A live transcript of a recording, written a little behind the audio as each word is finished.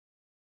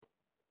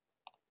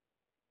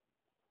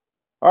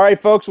All right,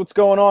 folks, what's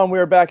going on? We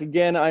are back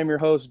again. I'm your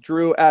host,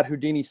 Drew, at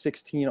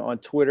Houdini16 on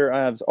Twitter.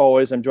 As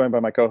always, I'm joined by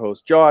my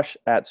co-host, Josh,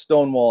 at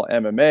Stonewall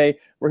MMA.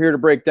 We're here to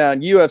break down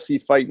UFC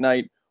Fight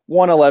Night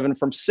 111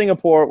 from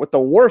Singapore with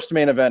the worst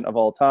main event of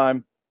all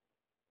time.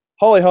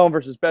 Holm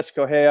versus Bethe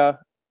Correia.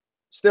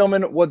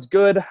 Stillman, what's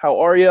good? How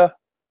are you?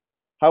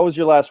 How was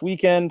your last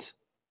weekend?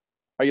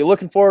 Are you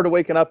looking forward to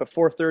waking up at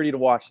 4:30 to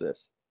watch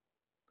this?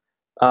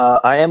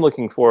 I am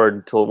looking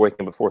forward to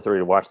waking up at 4:30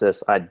 to watch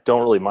this. I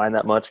don't really mind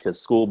that much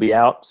because school will be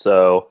out,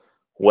 so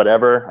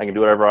whatever. I can do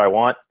whatever I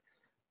want.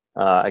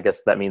 I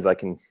guess that means I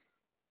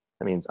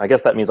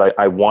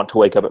want to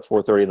wake up at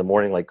 4:30 in the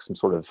morning like some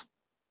sort of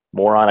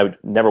moron. I would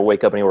never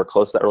wake up anywhere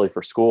close to that early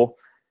for school.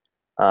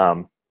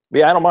 But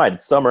yeah, I don't mind.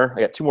 It's summer.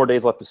 I got 2 more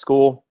days left of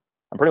school.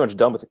 I'm pretty much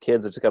done with the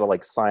kids. I just got to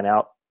like sign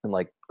out and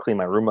like clean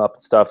my room up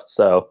and stuff.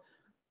 So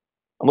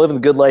I'm living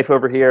the good life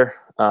over here.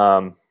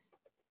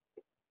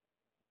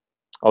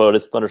 Although it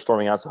is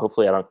thunderstorming out, so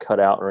hopefully I don't cut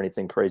out or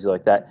anything crazy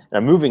like that. And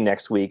I'm moving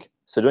next week,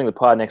 so doing the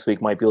pod next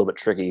week might be a little bit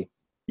tricky.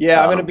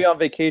 Yeah, I'm going to be on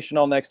vacation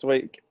all next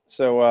week,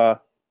 so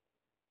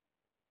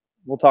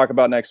we'll talk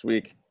about next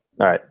week.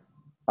 All right.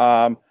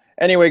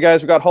 Anyway,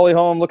 guys, we got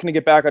Holm looking to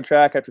get back on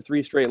track after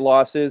 3 straight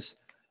losses.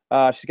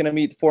 She's going to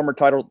meet former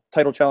title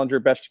challenger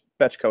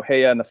Bethe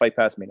Correia in the Fight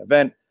Pass main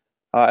event.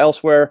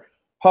 Elsewhere,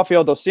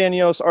 Rafael dos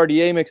Anjos,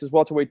 RDA, makes his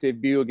welterweight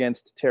debut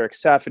against Tarec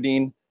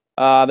Saffiedine.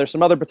 There's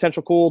some other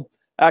potential cool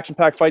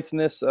action-packed fights in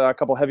this, a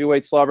couple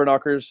heavyweight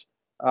slobberknockers.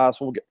 So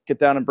we'll get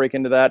down and break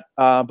into that.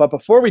 But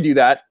before we do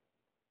that,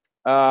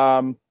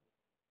 Conor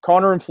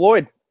and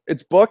Floyd,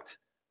 it's booked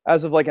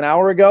as of like an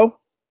hour ago.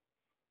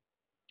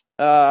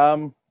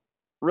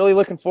 Really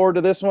looking forward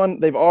to this one.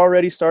 They've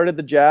already started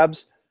the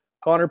jabs.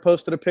 Conor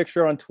posted a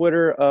picture on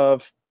Twitter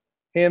of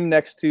him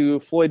next to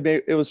Floyd.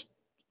 It was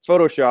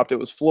photoshopped. It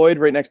was Floyd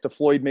right next to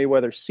Floyd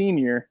Mayweather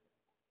Sr.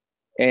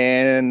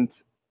 And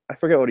I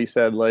forget what he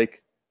said,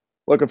 like,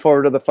 looking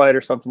forward to the fight or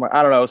something.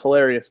 I don't know. It's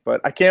hilarious, but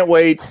I can't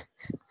wait.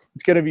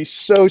 It's going to be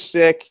so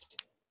sick.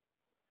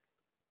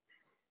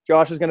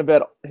 Josh is going to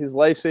bet his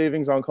life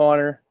savings on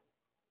Conor.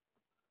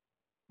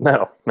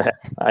 No, man,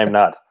 I'm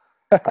not.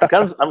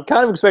 I'm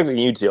kind of expecting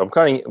you to. I'm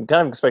kind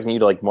of expecting you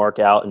to like mark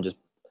out and just,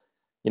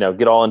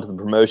 get all into the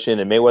promotion.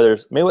 And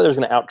Mayweather's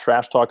going to out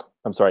trash talk.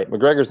 I'm sorry,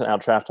 McGregor's going to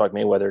out trash talk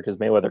Mayweather because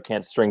Mayweather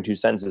can't string 2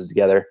 sentences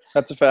together.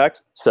 That's a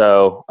fact.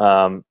 So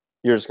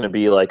you're just going to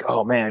be like,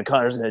 oh man,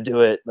 Conor's going to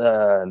do it,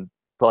 and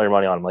put all your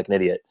money on him like an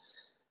idiot.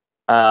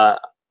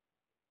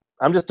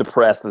 I'm just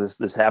depressed that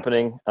this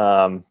happening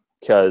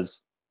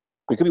because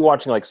we could be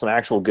watching like some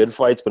actual good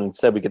fights, but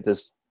instead we get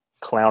this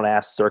clown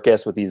ass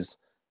circus with these.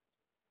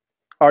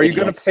 Are you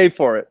going to pay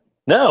for it?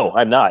 No,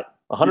 I'm not.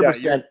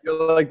 100%. Yeah,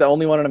 you're like the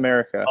only one in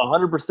America.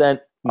 100%.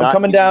 I'm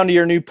coming down to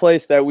your new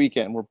place that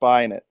weekend. We're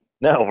buying it.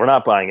 No, we're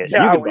not buying it.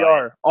 Yeah, we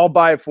are. I'll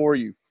buy it for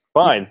you.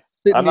 Fine.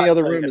 Sit in the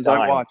other room as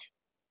I watch.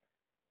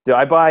 Do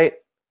I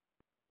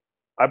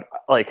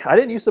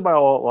didn't used to buy a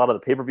lot of the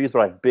pay-per-views,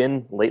 but I've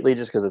been lately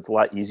just because it's a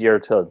lot easier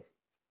to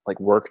like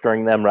work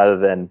during them rather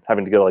than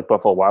having to go to like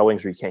Buffalo Wild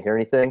Wings where you can't hear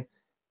anything.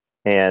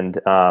 And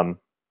I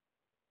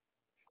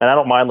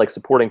don't mind like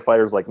supporting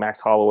fighters like Max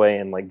Holloway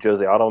and like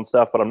Jose Aldo and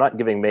stuff, but I'm not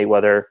giving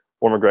Mayweather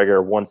or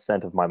McGregor 1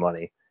 cent of my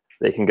money.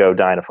 They can go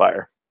die in a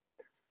fire.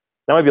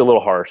 That might be a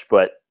little harsh,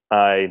 but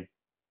I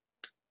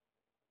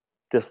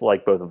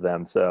dislike both of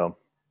them, so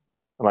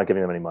I'm not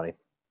giving them any money.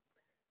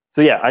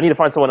 So yeah, I need to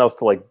find someone else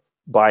to like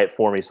buy it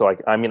for me. So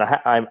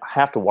I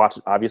have to watch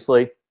it,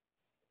 obviously.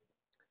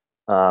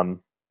 I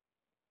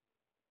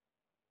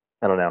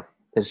don't know.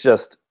 It's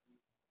just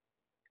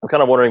I'm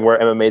kind of wondering where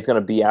MMA is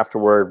going to be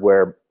afterward.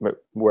 Where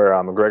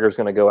McGregor's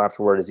going to go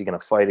afterward. Is he going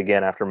to fight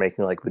again after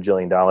making like $1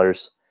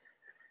 bajillion?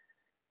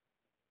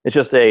 It's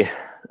just a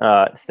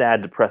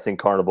sad, depressing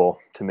carnival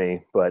to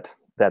me. But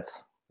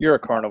you're a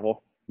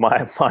carnival.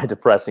 My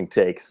depressing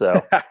take. So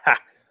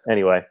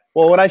anyway.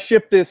 Well, when I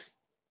ship this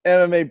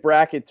MMA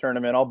bracket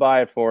tournament, I'll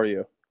buy it for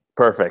you.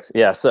 Perfect.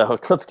 Yeah. So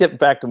let's get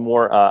back to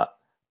more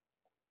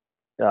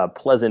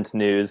pleasant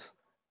news,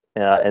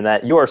 and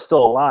that you are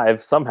still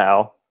alive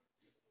somehow.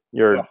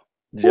 Your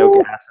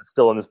joke ass is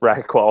still in this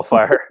bracket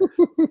qualifier.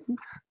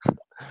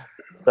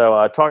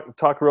 So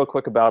talk real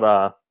quick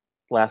about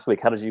last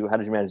week. How did you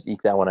manage to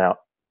eke that one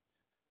out?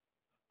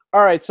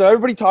 All right. So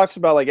everybody talks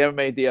about like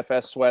MMA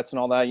DFS sweats and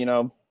all that.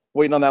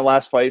 Waiting on that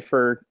last fight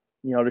for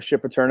to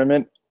ship a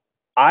tournament.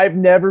 I've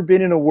never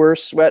been in a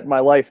worse sweat in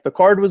my life. The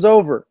card was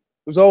over. It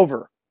was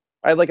over.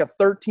 I had like a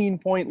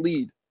 13-point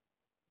lead.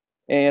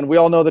 And we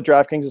all know that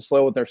DraftKings is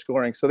slow with their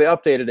scoring, so they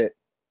updated it.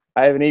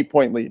 I have an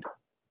 8-point lead.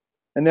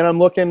 And then I'm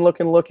looking,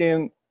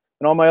 and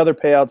all my other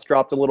payouts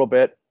dropped a little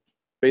bit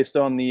based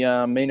on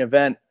the main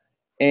event.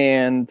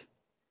 And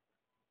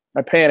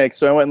I panicked,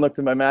 so I went and looked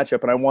at my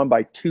matchup, and I won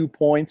by 2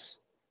 points.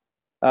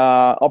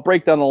 I'll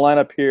break down the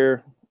lineup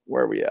here.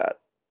 Where are we at?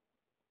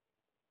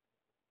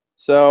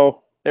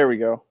 So there we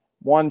go.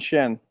 Wan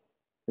Shen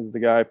is the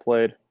guy I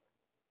played.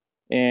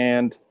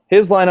 And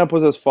his lineup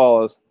was as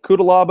follows.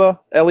 Kudalaba,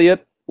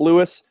 Elliott,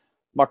 Lewis,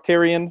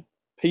 Mokhtarian,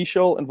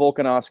 Pichel, and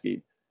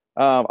Volkanovski.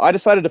 I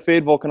decided to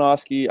fade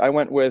Volkanovski. I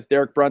went with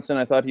Derek Brunson.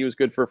 I thought he was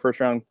good for a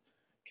first-round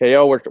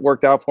KO.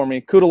 Worked out for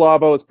me.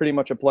 Kudalaba was pretty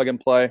much a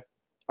plug-and-play.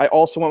 I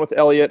also went with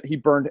Elliott. He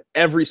burned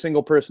every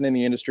single person in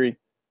the industry.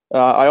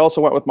 I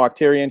also went with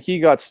Mokhtarian. He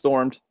got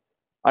stormed.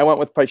 I went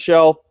with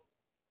Pichel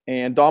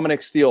and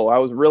Dominic Steele. I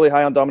was really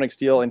high on Dominic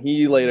Steele, and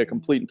he laid a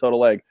complete and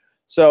total egg.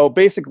 So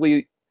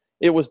basically,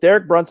 it was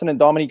Derek Brunson and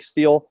Dominic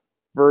Steele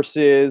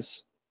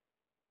versus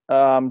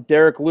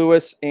Derek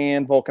Lewis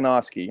and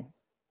Volkanovski.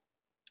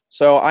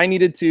 So I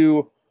needed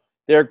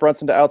Derek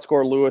Brunson to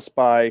outscore Lewis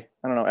by, I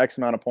don't know, X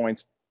amount of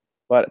points.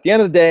 But at the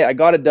end of the day, I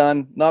got it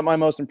done. Not my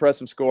most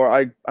impressive score.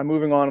 I'm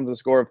moving on with a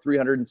score of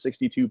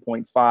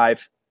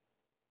 362.5.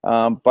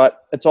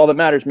 But it's all that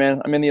matters,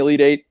 man. I'm in the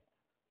Elite Eight.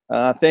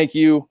 Thank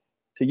you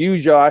to you,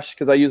 Josh,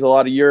 because I use a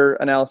lot of your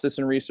analysis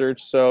and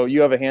research. So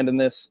you have a hand in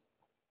this.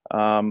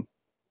 Not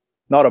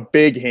a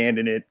big hand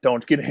in it.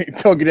 Don't get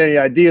any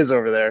ideas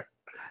over there.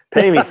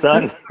 Pay me,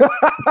 son.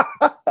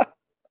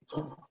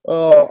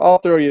 Oh, I'll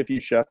throw you a few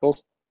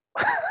shekels.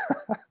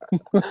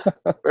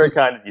 Very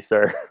kind of you,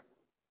 sir.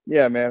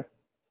 Yeah, man.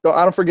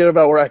 I don't forget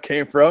about where I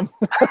came from.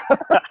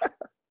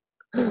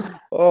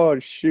 Oh,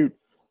 shoot.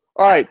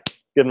 All right.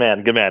 Good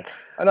man. Good man.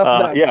 Enough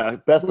of that. Yeah,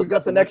 best We of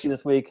got the next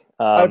this week.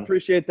 I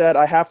appreciate that.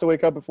 I have to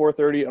wake up at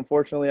 4:30.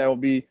 Unfortunately, I will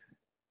be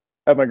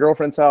at my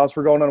girlfriend's house.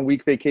 We're going on a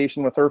week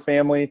vacation with her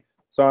family,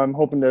 so I'm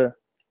hoping to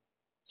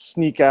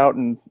sneak out.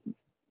 And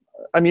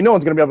I mean, no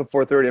one's going to be up at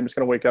 4:30. I'm just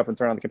going to wake up and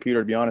turn on the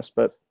computer, to be honest.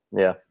 But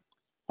yeah.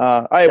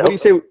 All right. What do you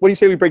say? What do you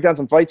say we break down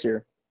some fights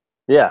here?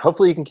 Yeah.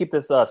 Hopefully, you can keep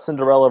this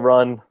Cinderella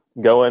run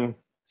going.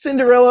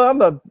 Cinderella, I'm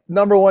the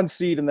 #1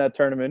 seed in that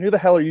tournament. Who the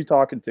hell are you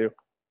talking to?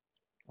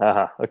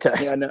 Okay.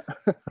 Yeah, no.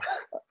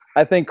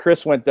 I think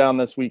Chris went down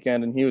this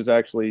weekend, and he was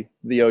actually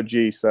the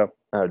OG. So.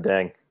 Oh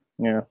dang.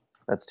 Yeah.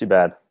 That's too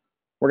bad.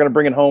 We're gonna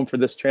bring it home for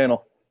this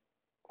channel.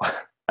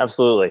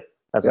 Absolutely.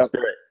 That's the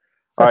spirit.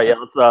 All right. Yeah.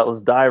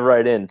 Let's dive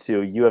right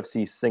into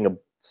UFC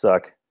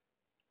Sing-a-Suck.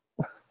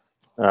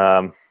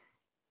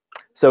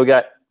 So we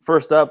got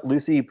first up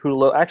Lucy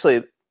Pudilova.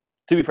 Actually,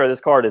 to be fair,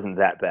 this card isn't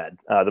that bad.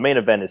 The main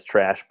event is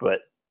trash,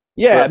 but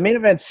yeah, main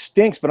event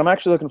stinks. But I'm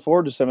actually looking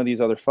forward to some of these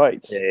other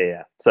fights.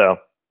 Yeah. So,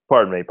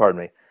 pardon me.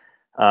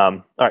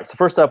 All right. So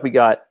first up, we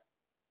got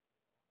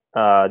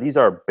these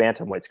are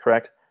bantamweights,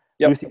 correct?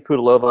 Yep. Lucy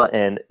Pudilova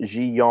and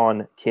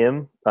Ji-Yeon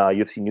Kim,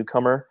 UFC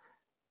newcomer.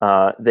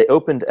 They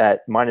opened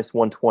at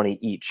 -120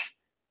 each,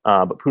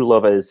 but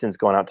Pudilova has since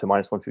gone out to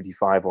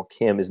 -155, while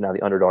Kim is now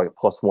the underdog at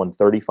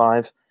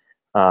 +135.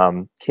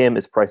 Kim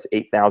is priced at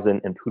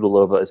 8,000 and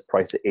Pudilova is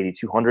priced at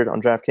 8,200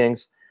 on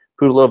DraftKings.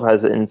 Pudilova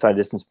has an inside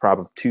distance prop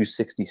of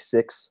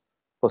 266,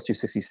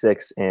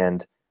 +266,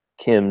 and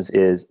Kim's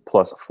is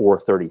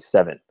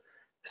 +437.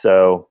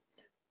 So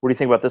what do you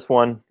think about this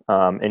one?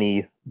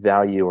 Any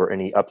value or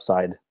any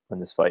upside in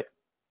this fight?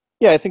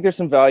 Yeah, I think there's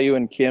some value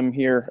in Kim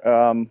here.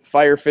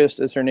 Fire Fist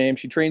is her name.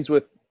 She trains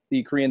with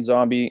the Korean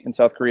Zombie in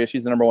South Korea.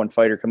 She's the #1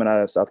 fighter coming out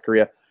of South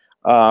Korea.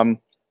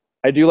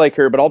 I do like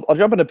her, but I'll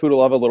jump into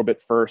Pudilova a little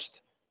bit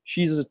first.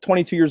 She's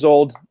 22 years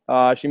old.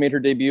 She made her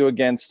debut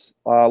against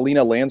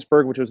Lena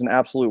Landsberg, which was an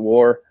absolute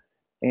war.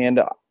 And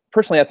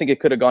personally, I think it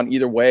could have gone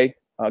either way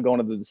going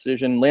to the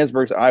decision.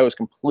 Landsberg's eye was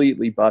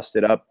completely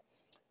busted up.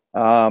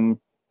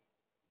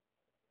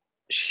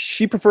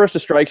 She prefers to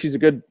strike. She's a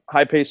good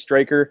high-paced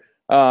striker.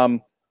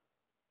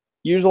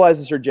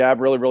 Utilizes her jab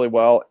really, really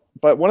well.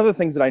 But one of the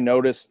things that I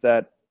noticed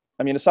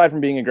aside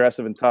from being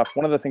aggressive and tough,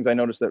 one of the things I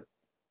noticed that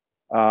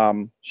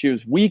she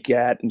was weak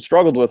at and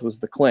struggled with was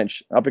the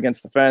clinch up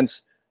against the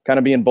fence, kind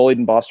of being bullied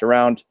and bossed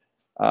around.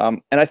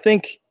 And I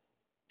think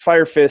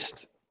Fire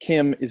Fist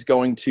Kim is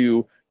going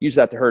to use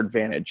that to her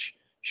advantage.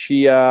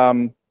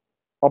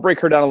 I'll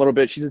break her down a little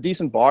bit. She's a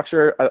decent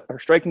boxer. Her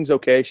striking's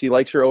okay. She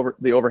likes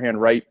the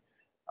overhand right.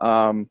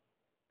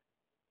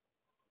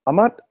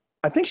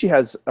 I think she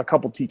has a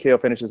couple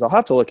TKO finishes. I'll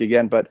have to look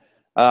again, but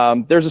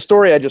there's a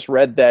story I just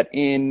read that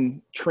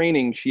in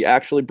training, she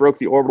actually broke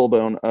the orbital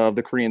bone of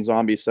the Korean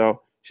Zombie.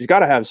 So she's got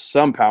to have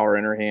some power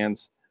in her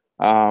hands.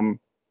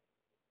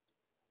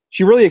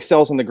 She really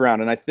excels on the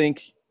ground, and I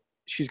think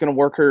she's going to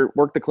work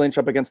the clinch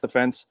up against the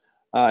fence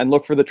and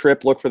look for the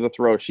trip, look for the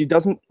throw. She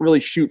doesn't really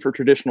shoot for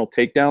traditional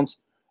takedowns.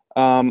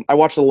 I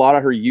watched a lot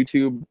of her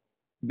YouTube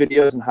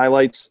videos and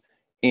highlights,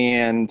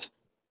 and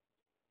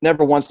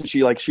never once did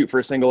she shoot for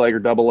a single leg or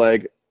double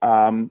leg.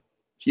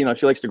 She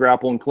likes to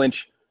grapple and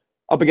clinch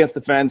up against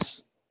the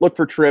fence, look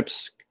for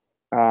trips,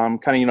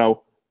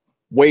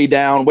 weigh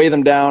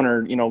them down,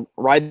 or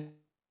ride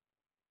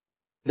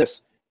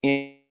this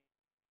and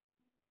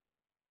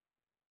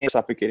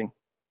suffocating.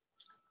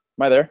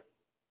 Am I there?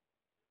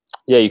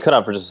 Yeah, you cut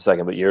out for just a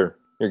second, but you're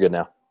good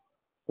now.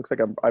 Looks like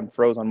I'm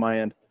froze on my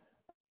end.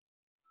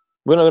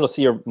 We're not going to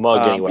see your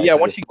mug anyway. Yeah, so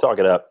once you talk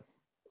it up.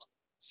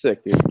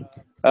 Sick, dude.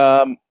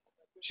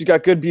 She's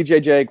got good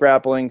BJJ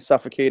grappling,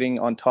 suffocating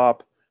on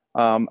top.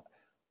 I'm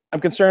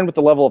concerned with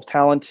the level of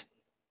talent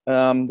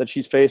that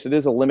she's faced. It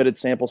is a limited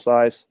sample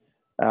size,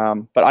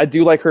 but I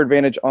do like her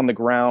advantage on the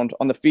ground.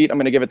 On the feet, I'm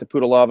going to give it to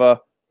Pudilova.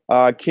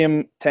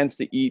 Kim tends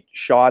to eat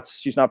shots.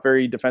 She's not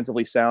very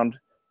defensively sound.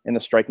 in the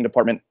striking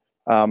department.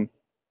 And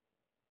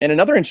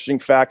another interesting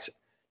fact,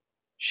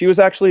 she was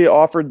actually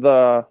offered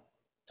to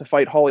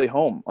fight Holly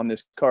Holm on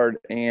this card,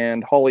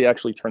 and Holly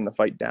actually turned the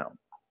fight down.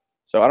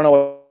 So I don't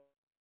know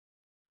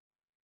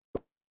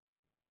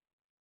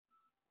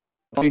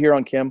what you hear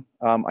on Kim.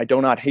 I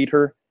do not hate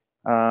her.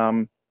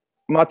 I'm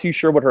not too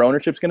sure what her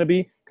ownership's going to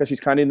be because she's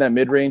kind of in that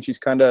mid-range.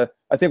 I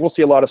think we'll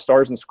see a lot of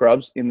stars and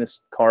scrubs in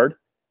this card,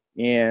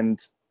 and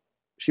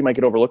she might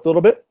get overlooked a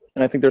little bit,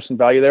 and I think there's some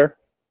value there.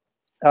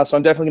 So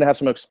I'm definitely going to have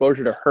some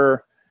exposure to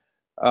her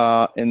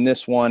in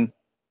this one.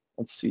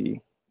 Let's see.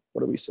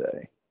 What do we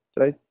say?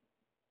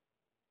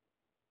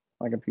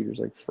 My computer's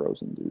like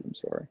frozen, dude. I'm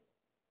sorry.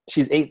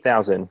 She's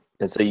 8,000,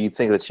 and so you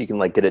think that she can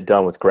like get it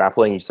done with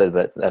grappling? You said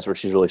that's where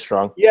she's really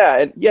strong.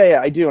 Yeah,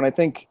 I do, and I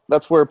think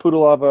that's where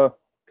Pudilova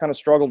kind of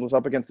struggled, was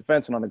up against the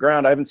fence and on the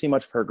ground. I haven't seen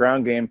much of her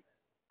ground game,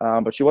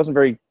 but she wasn't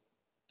very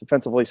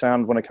defensively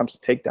sound when it comes to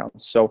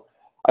takedowns. So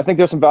I think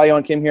there's some value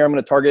on Kim here. I'm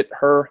going to target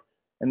her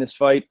in this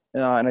fight,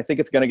 and I think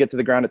it's going to get to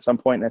the ground at some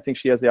point, and I think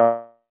she has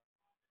the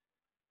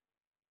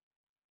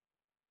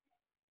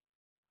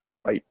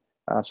fight.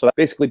 So that's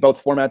basically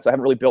both formats. I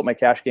haven't really built my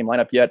cash game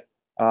lineup yet,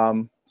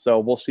 so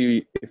we'll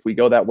see if we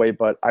go that way,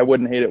 but I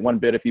wouldn't hate it one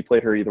bit if you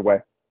played her either way.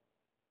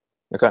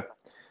 Okay,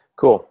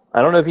 cool.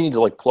 I don't know if you need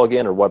to like plug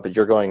in or what, but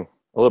you're going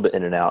a little bit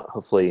in and out.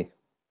 Hopefully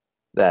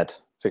that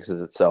fixes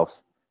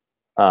itself.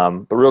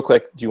 But real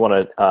quick, do you want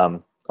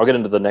to I'll get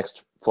into the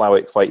next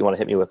flyweight fight. You want to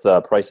hit me with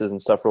prices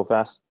and stuff real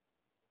fast?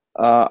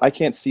 I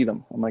can't see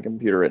them on my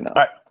computer right now.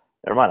 All right,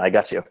 never mind. I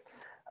got you.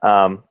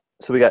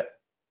 So we got,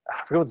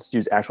 I forget what this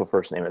dude's actual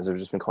first name is. I've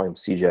just been calling him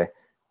CJ.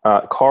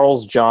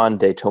 Carl's John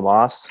de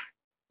Tomas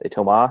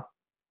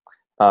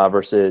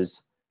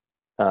versus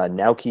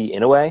Naoki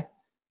Inoue.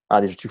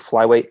 These are two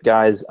flyweight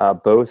guys,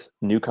 both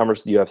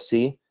newcomers to the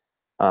UFC.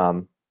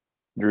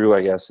 Drew,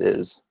 I guess,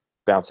 is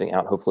bouncing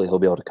out. Hopefully he'll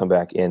be able to come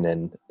back in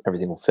and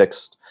everything will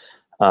fix.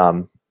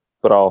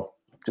 But I'll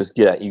just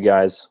get at you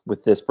guys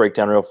with this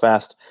breakdown real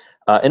fast.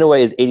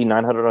 Inoue is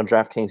 8,900 on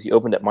DraftKings. He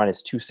opened at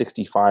minus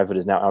 265. It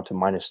is now out to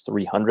minus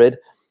 300.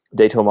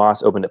 De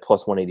Tomas opened at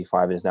plus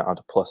 185. It is now out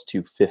to plus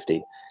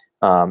 250.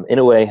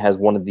 Inoue has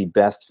one of the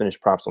best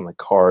finished props on the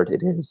card.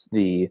 It is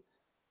the,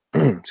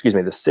 excuse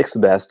me, the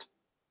sixth best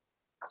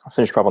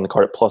finished prop on the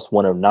card at plus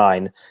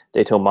 109.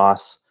 De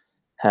Tomas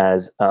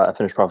has a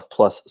finished prop of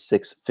plus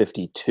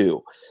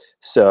 652.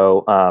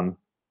 So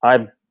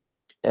I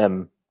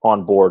am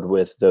on board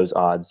with those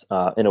odds.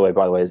 Inoue,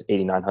 by the way, is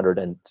 8,900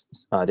 and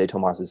De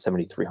Tomas is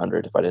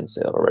 7,300, if I didn't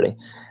say that already.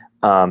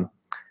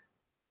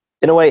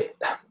 Inoue,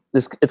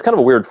 it's kind of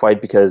a weird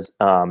fight because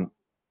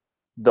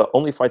the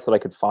only fights that I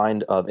could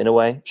find of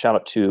Inoue, shout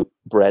out to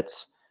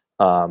Brett's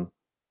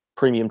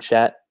premium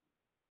chat.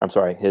 I'm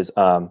sorry, his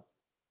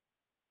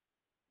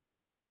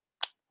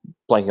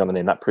blanking on the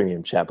name, not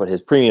premium chat, but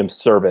his premium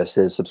service,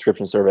 his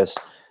subscription service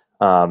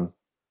on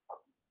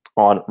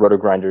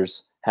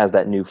RotoGrinders has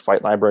that new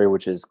fight library,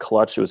 which is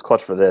clutch. It was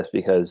clutch for this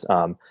because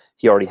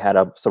he already had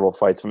up several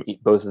fights from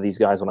both of these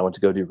guys when I went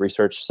to go do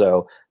research.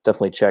 So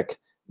definitely check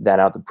that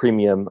out, the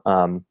premium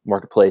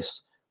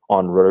marketplace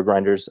on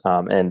RotoGrinders.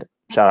 And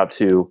shout out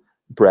to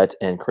Brett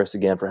and Chris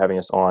again for having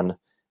us on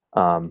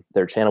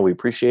their channel. We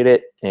appreciate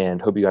it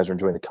and hope you guys are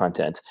enjoying the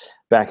content.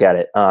 Back at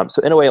it.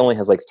 So Inoue only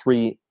has like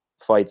 3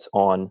 fights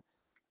on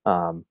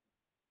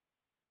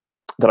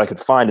that I could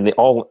find, and they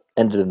all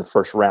ended in the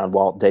first round,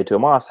 while De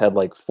Tomas had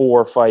like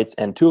 4 fights,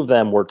 and 2 of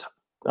them were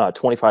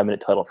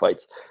 25-minute title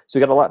fights. So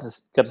we got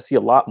to see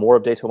a lot more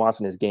of De Tomas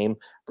in his game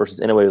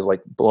versus Inoue was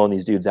like blowing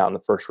these dudes out in the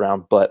first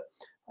round. But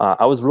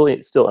I was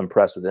really still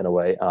impressed with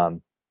Inoue.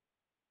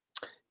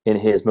 In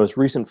his most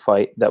recent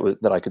fight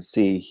that I could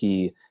see,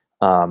 he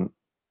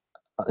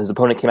his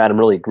opponent came at him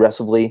really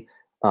aggressively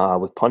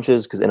with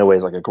punches because Inoue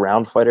is like a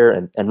ground fighter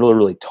and really,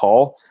 really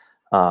tall.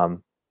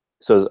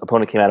 So his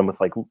opponent came at him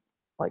with like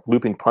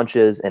looping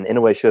punches, and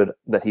Inoue showed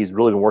that he's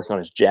really been working on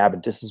his jab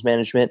and distance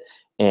management,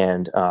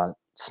 and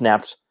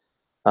snapped,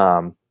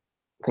 I think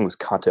it was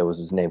Kato was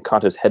his name,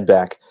 Kato's head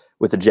back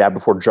with a jab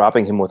before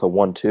dropping him with a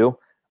 1-2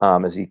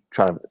 as he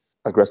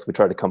aggressively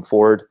tried to come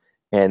forward,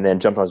 and then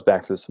jumped on his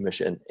back for the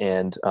submission.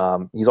 And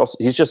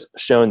he's just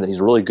shown that he's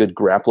a really good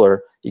grappler.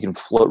 He can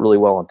float really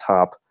well on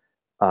top,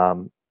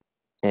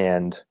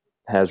 and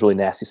has really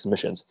nasty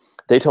submissions.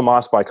 De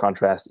Tomas, by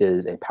contrast,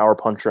 is a power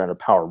puncher and a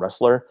power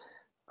wrestler.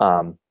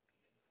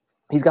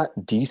 He's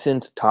got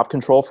decent top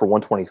control for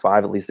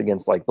 125, at least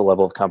against like the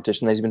level of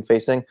competition that he's been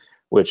facing,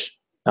 which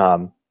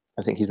I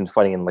think he's been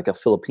fighting in like a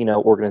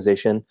Filipino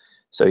organization.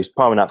 So he's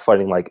probably not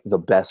fighting like the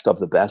best of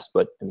the best,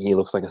 but I mean, he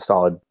looks like a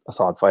solid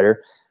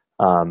fighter.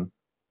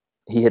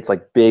 He hits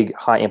like big,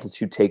 high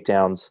amplitude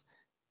takedowns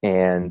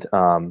and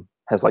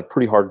has like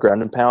pretty hard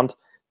ground and pound,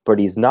 but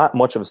he's not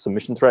much of a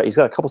submission threat. He's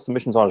got a couple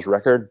submissions on his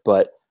record,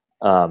 but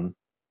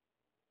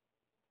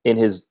in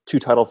his 2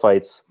 title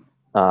fights,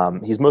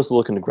 he's mostly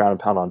looking to ground and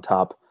pound on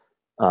top.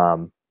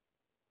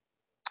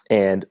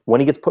 And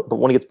when he gets put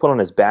on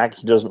his back,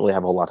 he doesn't really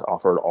have a lot to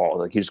offer at all.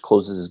 Like he just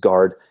closes his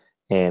guard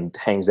and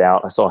hangs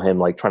out. I saw him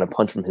like trying to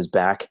punch from his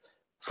back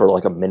for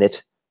like a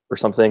minute or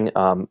something,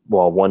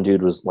 while one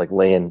dude was like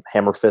laying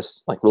hammer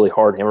fists, like really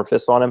hard hammer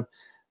fists on him.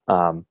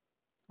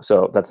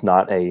 So that's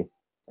not a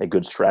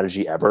good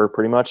strategy ever,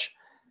 pretty much.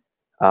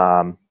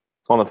 On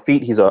the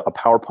feet, he's a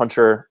power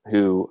puncher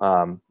who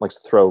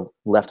likes to throw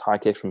left high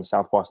kicks from the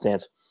southpaw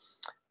stance.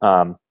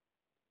 Pretty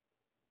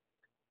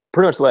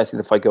much the way I see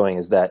the fight going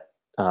is that,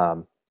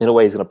 in a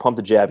way, he's going to pump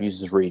the jab, use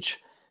his reach.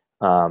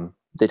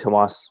 De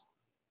Tomas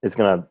is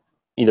going to,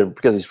 either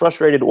because he's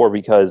frustrated or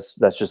because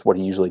that's just what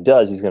he usually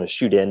does, he's going to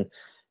shoot in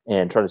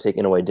and try to take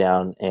Inoue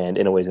down, and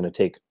Inoue is going to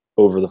take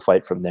over the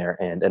fight from there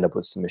and end up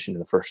with submission in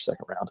the first or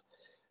second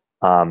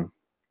round.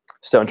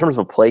 So in terms of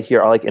a play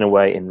here, I like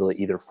Inoue in really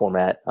either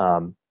format.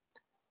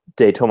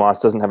 De Tomas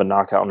doesn't have a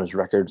knockout on his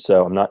record,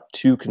 so I'm not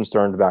too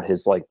concerned about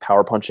his like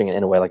power punching.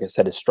 And Inoue, like I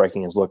said, his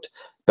striking has looked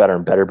better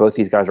and better. Both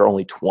these guys are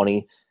only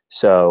 20,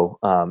 so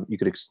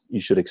you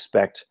should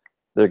expect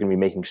they're going to be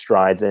making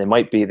strides, and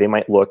they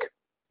might look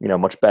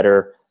much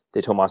better.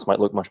 De Tomas might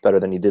look much better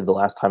than he did the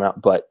last time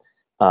out, but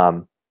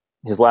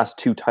his last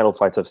 2 title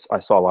fights, I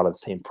saw a lot of the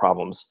same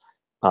problems.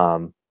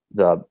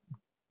 The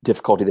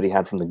difficulty that he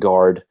had from the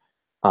guard,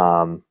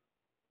 the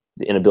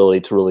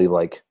inability to really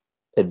like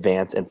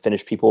advance and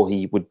finish people.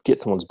 He would get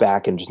someone's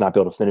back and just not be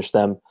able to finish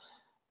them.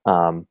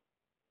 And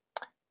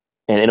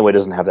Inoue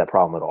doesn't have that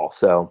problem at all.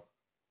 So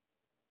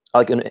I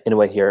like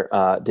Inoue here.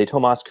 De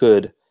Tomas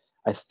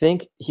I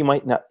think he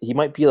might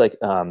be like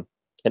an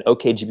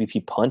okay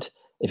GBP punt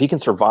if he can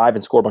survive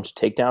and score a bunch of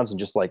takedowns, and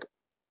just like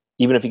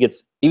even if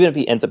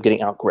he ends up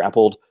getting out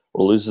grappled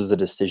or loses a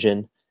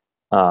decision.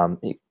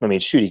 He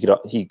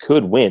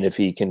could win if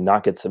he can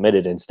not get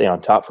submitted and stay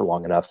on top for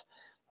long enough.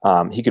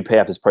 He could pay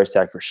off his price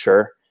tag for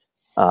sure.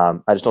 I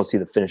just don't see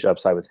the finish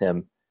upside with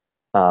him.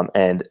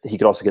 And he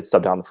could also get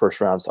subbed out in the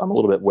first round, so I'm a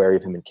little bit wary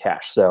of him in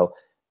cash. So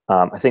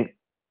I think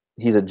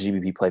he's a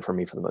GBP play for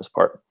me for the most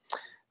part.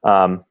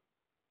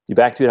 You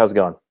back, dude? How's it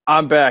going?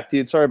 I'm back,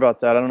 dude. Sorry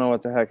about that. I don't know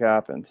what the heck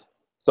happened.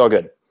 It's all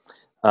good.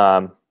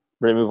 Ready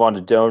to move on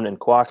to Doan and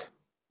Kwok?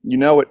 You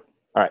know it.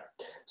 All right.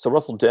 So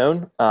Russell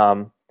Doan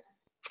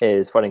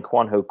is fighting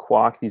Kwan Ho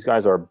Kwok. These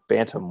guys are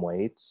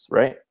bantamweights,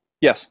 right?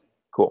 Yes.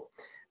 Cool.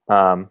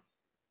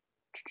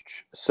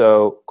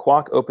 So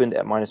Kwok opened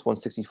at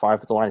 -165,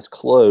 but the line is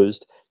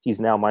closed. He's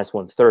now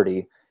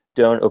 -130.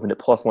 Doan opened at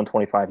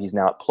 +125. He's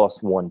now at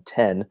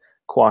 +110.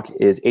 Kwok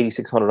is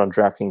 8,600 on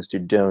DraftKings to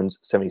Doan's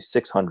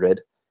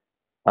 7,600.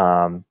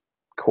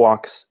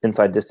 Kwok's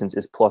inside distance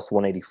is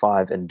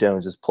 +185 and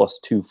Doan's is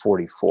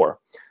 +244.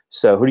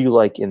 So who do you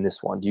like in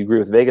this one? Do you agree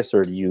with Vegas,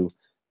 or do you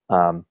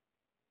go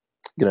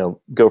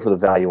for the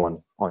value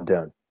on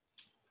Doan?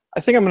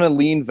 I think I'm going to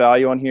lean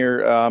value on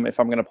here if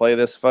I'm going to play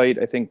this fight.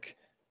 I think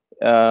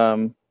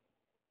Doan,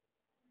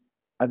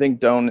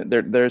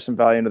 there's some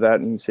value into that,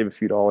 and you can save a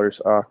few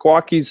dollars.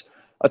 Kwok, he's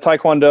a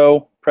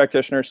Taekwondo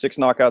practitioner, 6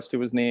 knockouts to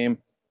his name.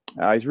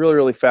 He's really,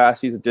 really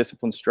fast. He's a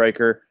disciplined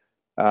striker.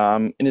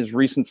 In his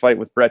recent fight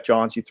with Brett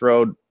Johns,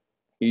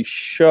 he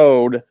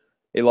showed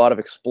a lot of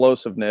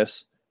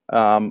explosiveness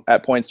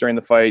at points during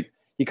the fight.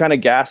 He kind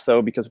of gassed,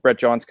 though, because Brett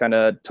Johns kind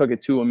of took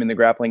it to him in the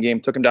grappling game,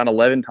 took him down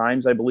 11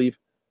 times, I believe.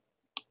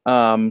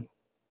 So,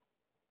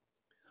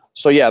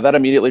 yeah, that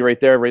immediately right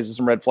there raises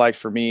some red flags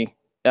for me.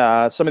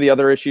 Some of the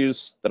other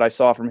issues that I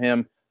saw from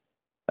him,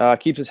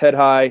 keeps his head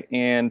high,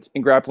 and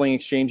in grappling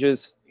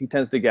exchanges, he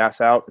tends to gas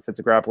out if it's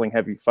a grappling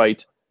heavy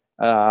fight.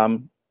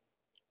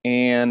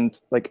 And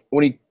like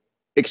when he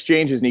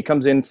exchanges and he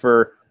comes in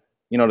for,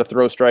 to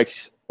throw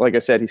strikes, like I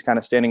said, he's kind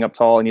of standing up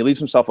tall and he leaves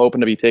himself open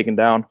to be taken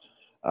down.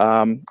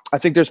 I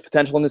think there's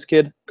potential in this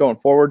kid going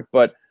forward,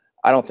 but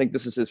I don't think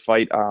this is his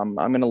fight. I'm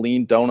going to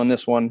lean Doan on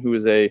this one, who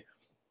is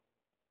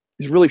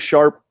he's really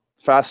sharp,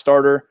 fast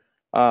starter.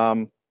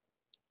 In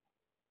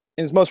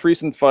his most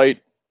recent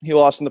fight, he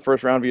lost in the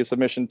first round via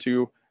submission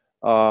to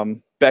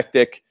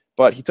Bektic,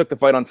 but he took the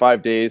fight on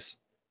 5 days.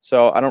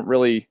 So I don't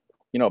really,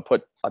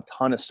 put a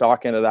ton of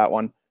stock into that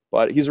one.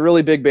 But he's a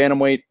really big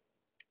bantamweight,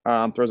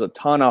 throws a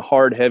ton of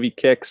hard, heavy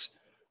kicks.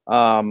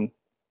 And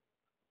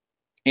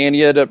he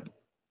had a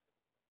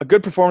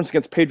good performance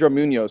against Pedro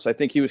Munoz. I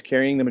think he was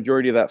carrying the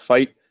majority of that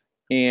fight,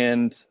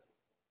 and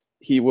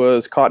he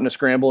was caught in a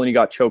scramble and he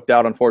got choked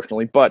out,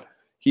 unfortunately. But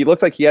he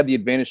looked like he had the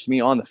advantage to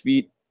me on the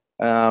feet.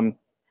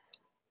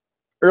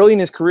 Early in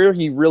his career,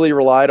 he really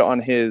relied on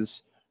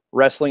his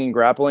wrestling and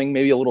grappling,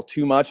 maybe a little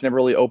too much, never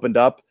really opened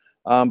up.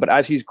 But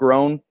as he's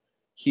grown,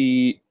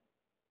 he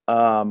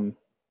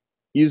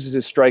uses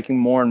his striking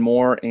more and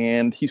more,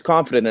 and he's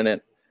confident in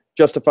it,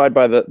 justified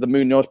by the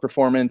Munoz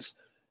performance.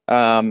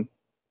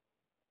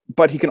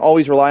 But he can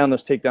always rely on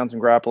those takedowns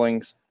and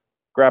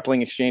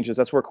grappling exchanges.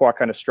 That's where Kwok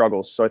kind of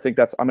struggles. So I think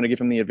I'm going to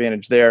give him the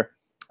advantage there.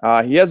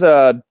 He has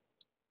a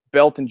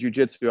belt in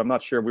jiu-jitsu. I'm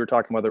not sure. We were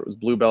talking whether it was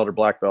blue belt or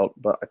black belt,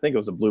 but I think it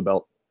was a blue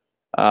belt.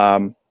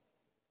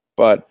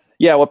 But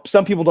yeah, what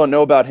some people don't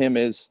know about him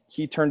is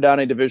he turned down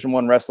a Division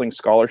I wrestling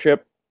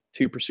scholarship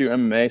to pursue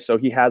MMA. So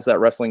he has that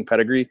wrestling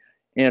pedigree.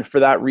 And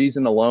for that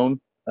reason alone,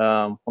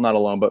 well, not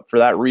alone, but for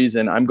that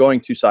reason, I'm going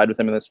to side with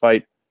him in this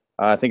fight.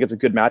 I think it's a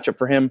good matchup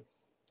for him.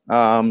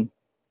 And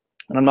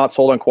I'm not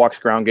sold on Kwok's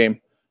ground game.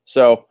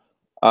 So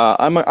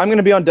I'm going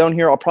to be on Doan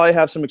here. I'll probably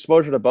have some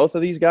exposure to both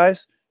of these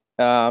guys.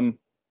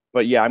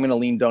 But yeah, I'm going to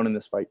lean Doan in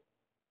this fight.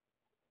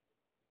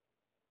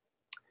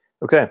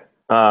 Okay,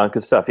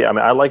 good stuff. Yeah, I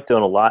mean, I like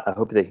Doan a lot. I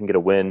hope they can get a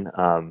win.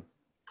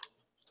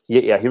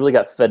 Yeah, he really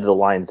got fed to the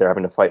lions there,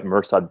 having to fight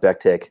Mirsad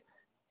Bektik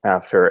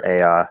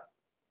after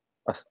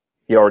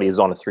he already is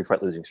on a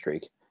 3-fight losing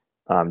streak.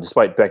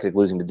 Despite Bektik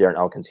losing to Darren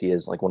Elkins, he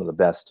is like one of the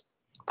best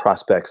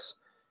prospects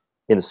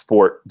in the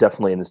sport,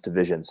 definitely in this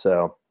division.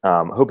 So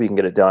I hope he can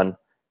get it done.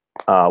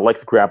 Like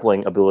the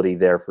grappling ability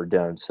there for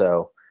Doan.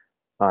 So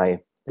I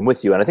am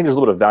with you. And I think there's a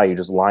little bit of value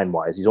just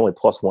line-wise. He's only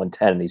plus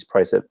 110, and he's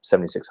priced at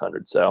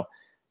 7,600. So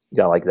you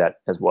got to like that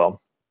as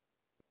well.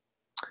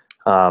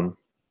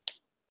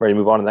 Ready to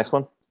move on to the next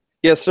one?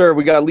 Yes, sir.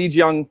 We got Li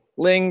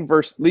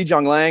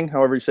Jianglang,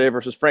 however you say it,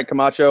 versus Frank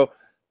Camacho.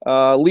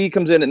 Li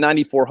comes in at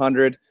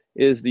 9,400,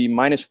 is the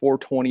minus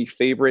 420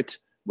 favorite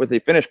with a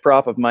finish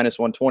prop of minus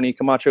 120.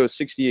 Camacho is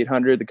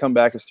 6,800. The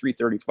comeback is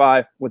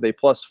 335 with a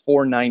plus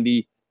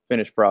 490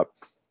 finish prop.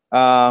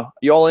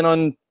 You all in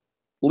on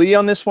Li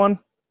on this one?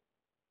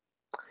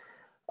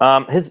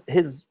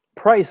 His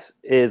price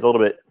is a little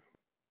bit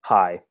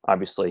high.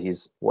 Obviously,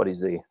 he's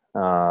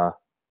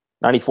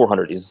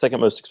 9,400. He's the second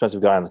most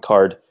expensive guy on the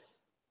card,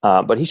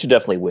 but he should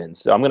definitely win.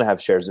 So I'm going to have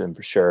shares of him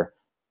for sure.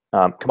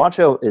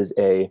 Camacho is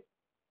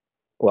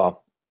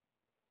well,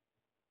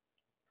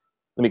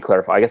 let me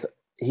clarify. I guess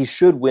he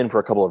should win for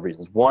a couple of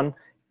reasons. One,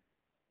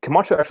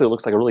 Camacho actually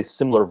looks like a really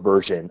similar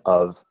version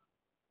of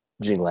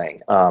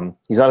Jinglang.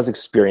 He's not as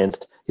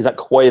experienced. He's not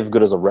quite as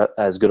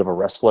good of a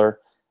wrestler,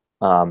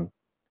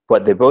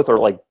 but they both are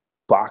like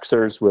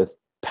boxers with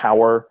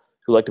power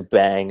who like to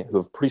bang, who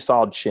have pretty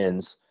solid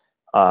chins,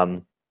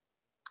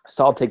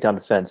 solid takedown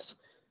defense.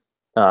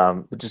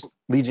 But just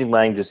Li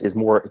Jingliang just is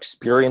more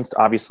experienced.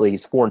 Obviously,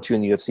 he's 4-2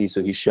 in the UFC,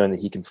 so he's shown that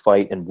he can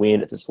fight and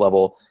win at this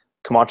level.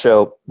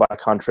 Camacho, by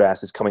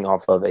contrast, is coming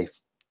off of a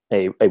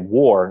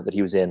war that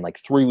he was in like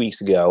 3 weeks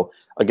ago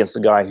against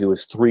a guy who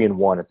was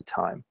 3-1 at the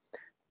time.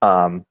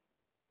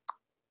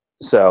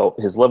 So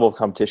his level of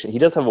competition, he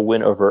does have a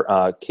win over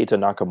Keita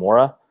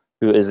Nakamura,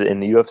 who is in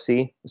the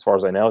UFC, as far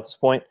as I know at this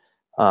point.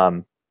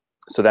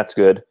 So that's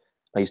good.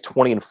 He's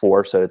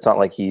 20-4, so it's not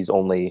like he's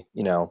only,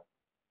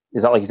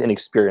 it's not like he's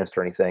inexperienced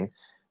or anything.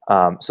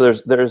 So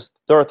there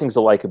are things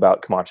to like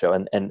about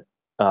Camacho, and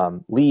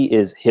Li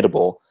is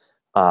hittable.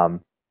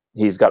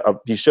 He's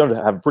shown to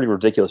have a pretty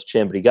ridiculous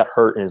chin, but he got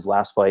hurt in his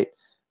last fight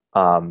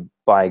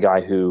by a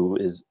guy who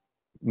is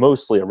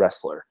mostly a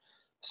wrestler.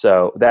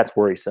 So that's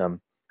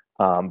worrisome.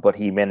 But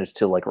he managed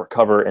to like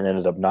recover and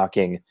ended up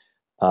knocking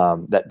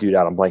that dude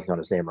out. I'm blanking on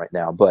his name right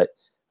now. But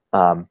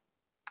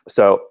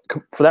so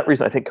for that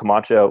reason, I think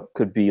Camacho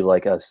could be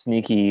like a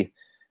sneaky,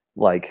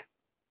 like,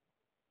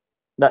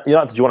 not that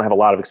you want to have a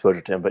lot of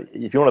exposure to him, but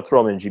if you want to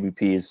throw him in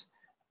GBPs,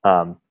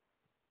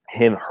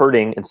 him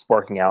hurting and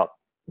sparking out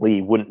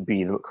Li wouldn't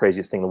be the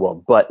craziest thing in the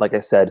world. But like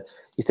I said,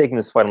 he's taking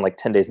this fight on like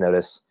 10 days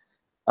notice.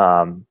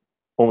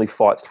 Only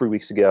fought 3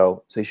 weeks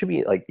ago. So he should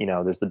be like,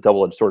 there's the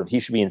double-edged sword. He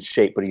should be in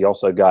shape, but he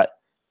also got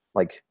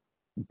like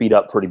beat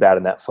up pretty bad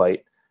in that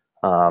fight.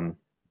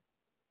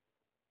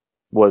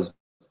 Was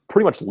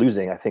pretty much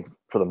losing, I think,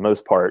 for the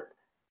most part.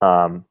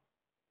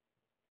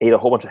 Ate a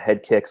whole bunch of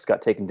head kicks,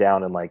 got taken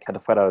down, and like had to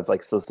fight out of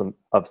like some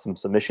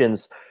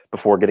submissions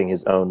before getting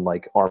his own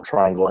like arm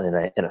triangle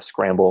in a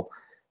scramble.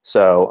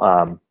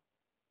 So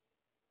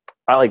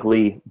I like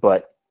Li,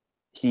 but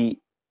he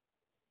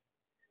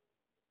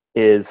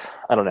is,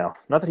 I don't know,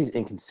 not that he's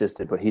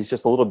inconsistent, but he's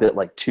just a little bit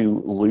like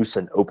too loose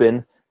and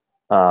open.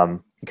 He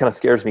kind of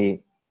scares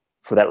me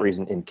for that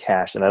reason in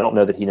cash, and I don't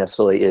know that he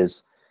necessarily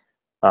is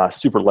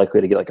super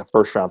likely to get like a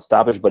first round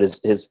stoppage, but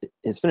his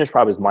finish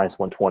probably is minus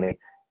 120,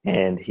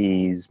 and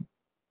he's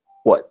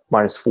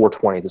minus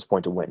 420 at this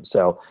point to win.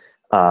 So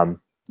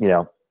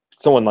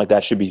someone like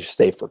that should be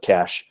safe for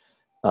cash.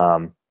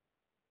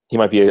 He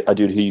might be a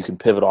dude who you can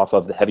pivot off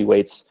of the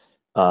heavyweights.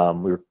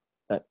 We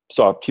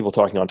saw people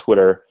talking on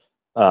Twitter,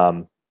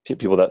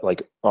 people that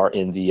like are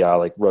in the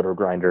like roto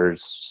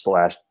grinders /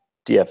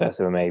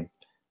 DFS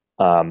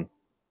MMA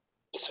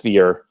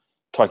sphere,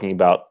 talking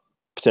about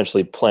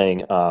potentially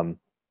playing a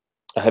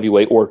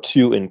heavyweight or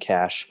two in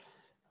cash.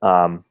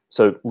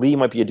 So Li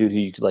might be a dude who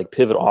you could like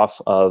pivot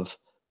off of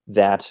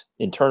that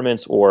in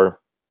tournaments or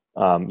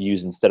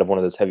use instead of one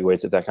of those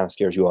heavyweights if that kind of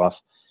scares you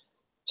off.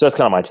 So that's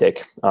kind of my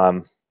take.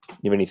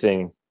 You have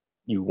anything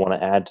you want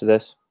to add to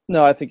this?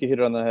 No, I think you hit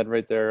it on the head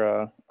right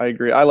there. I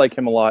agree. I like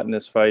him a lot in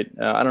this fight.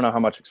 I don't know how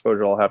much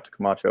exposure I'll have to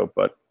Camacho,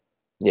 but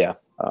yeah,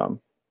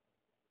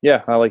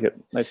 I like it.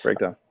 Nice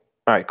breakdown.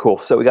 All right, cool.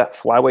 So we got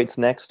flyweights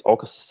next.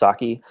 Ulka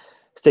Sasaki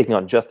is taking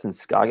on Justin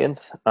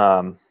Scoggins.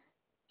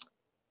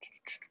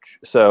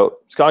 So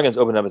Scoggins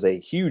opened up as a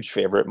huge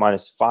favorite,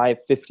 minus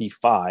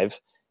 555,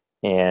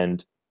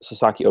 and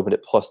Sasaki opened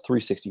at plus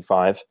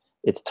 365.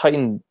 It's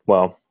tightened,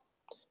 well,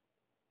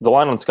 the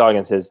line on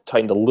Scoggins has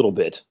tightened a little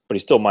bit, but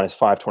he's still minus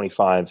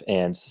 525,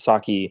 and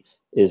Sasaki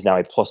is now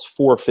a plus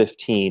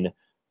 415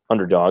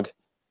 underdog.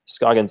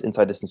 Scoggins'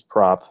 inside distance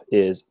prop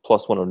is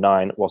plus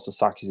 109, while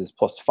Sasaki's is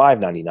plus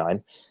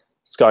 599.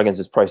 Scoggins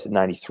is priced at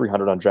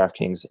 9,300 on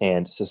DraftKings,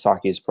 and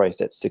Sasaki is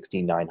priced at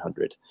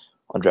 6,900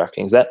 on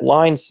DraftKings. That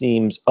line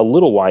seems a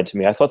little wide to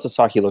me. I thought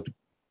Sasaki looked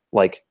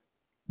like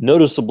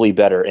noticeably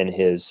better in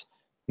his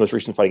most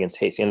recent fight against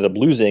Hayes. He ended up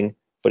losing,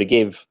 but he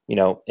gave, you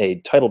know, a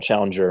title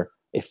challenger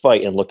a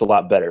fight and looked a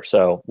lot better.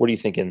 So what are you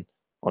thinking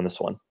on this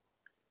one?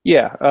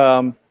 Yeah,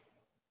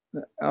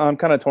 I'm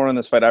kind of torn on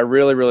this fight. I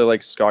really, really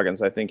like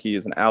Scoggins. I think he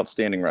is an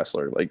outstanding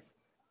wrestler, like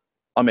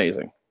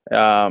amazing.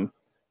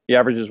 He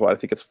averages what I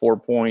think it's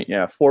 4.26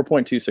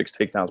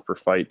 takedowns per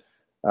fight.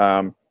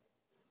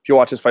 If you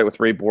watch his fight with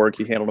Ray Borg,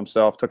 he handled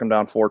himself, took him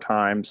down 4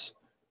 times.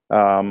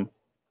 Where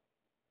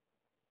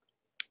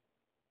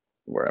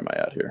am I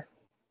at here?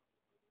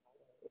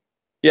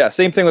 Yeah,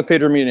 same thing with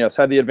Pedro Munoz.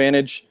 Had the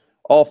advantage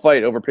all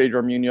fight over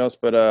Pedro Munoz,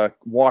 but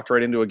walked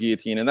right into a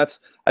guillotine. And that's,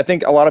 I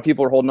think a lot of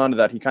people are holding on to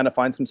that. He kind of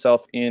finds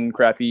himself in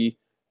crappy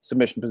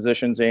submission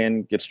positions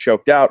and gets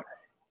choked out.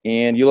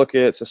 And you look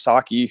at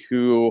Sasaki,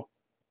 who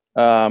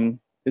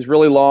is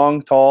really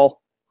long,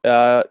 tall,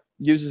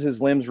 uses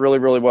his limbs really,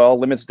 really well,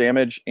 limits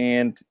damage,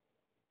 and,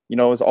 you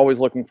know, is always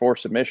looking for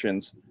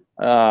submissions.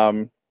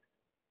 So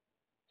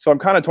I'm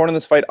kind of torn in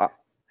this fight.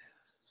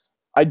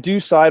 I do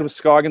side with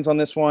Scoggins on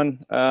this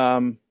one,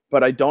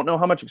 but I don't know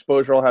how much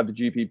exposure I'll have to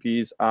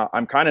GPPs.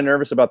 I'm kind of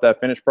nervous about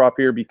that finish prop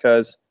here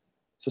because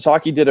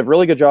Sasaki did a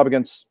really good job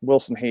against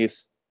Wilson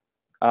Hayes.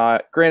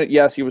 Granted,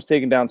 yes, he was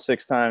taken down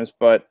 6 times,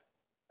 but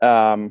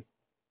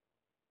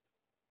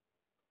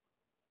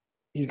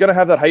he's going to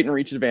have that height and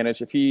reach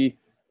advantage. If he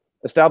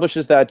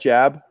establishes that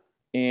jab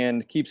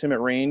and keeps him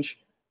at range,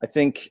 I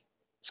think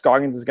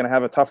Scoggins is going to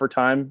have a tougher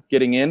time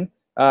getting in.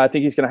 I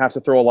think he's going to have to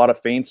throw a lot of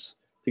feints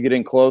to get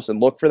in close and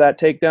look for that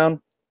takedown.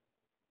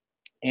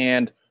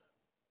 And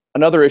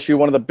another issue,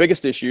 one of the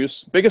biggest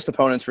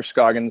opponents for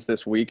Scoggins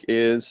this week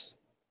is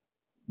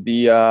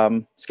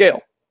the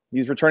scale.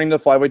 He's returning to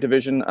the flyweight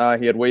division.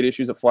 He had weight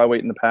issues at flyweight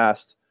in the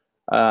past.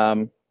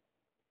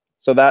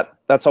 So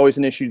that's always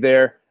an issue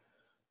there.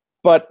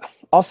 But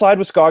I'll side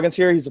with Scoggins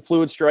here. He's a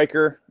fluid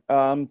striker.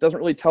 Doesn't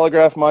really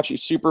telegraph much.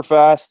 He's super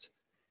fast.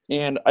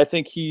 And I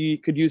think he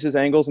could use his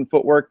angles and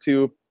footwork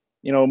to,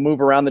 you know,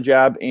 move around the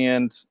jab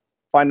and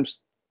find him,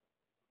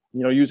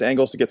 you know, use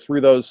angles to get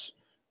through those,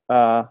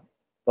 the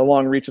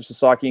long reach of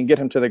Sasaki and get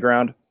him to the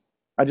ground.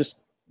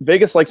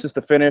 Vegas likes us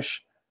to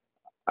finish.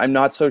 I'm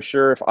not so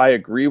sure if I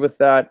agree with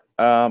that.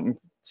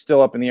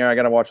 Still up in the air. I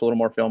got to watch a little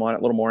more film on it,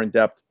 a little more in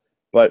depth.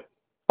 But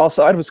I'll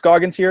side with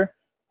Scoggins here.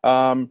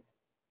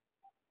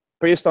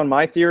 Based on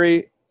my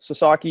theory,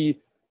 Sasaki,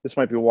 this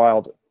might be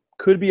wild,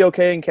 could be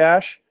okay in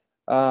cash.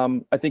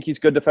 I think he's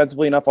good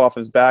defensively enough off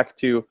his back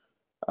to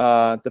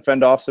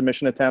defend off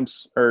submission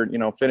attempts or, you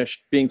know,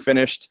 being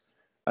finished.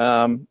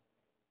 So,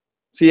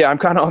 yeah, I'm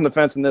kind of on the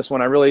fence in this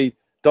one. I really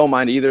don't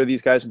mind either of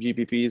these guys in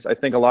GPPs. I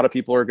think a lot of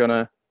people are going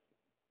to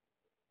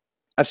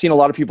 – I've seen a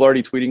lot of people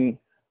already tweeting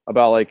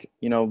about, like,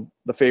 you know,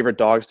 the favorite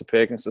dogs to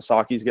pick, and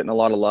Sasaki's getting a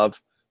lot of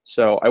love.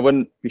 So I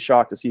wouldn't be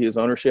shocked to see his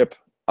ownership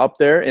up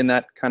there, and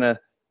that kind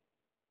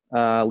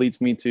of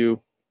leads me to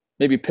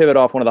maybe pivot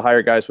off one of the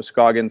higher guys with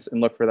Scoggins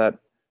and look for that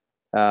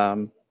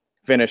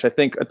finish. I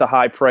think at the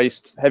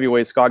high-priced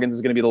heavyweight, Scoggins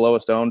is going to be the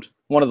lowest owned,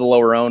 one of the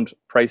lower-owned,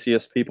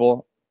 priciest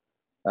people.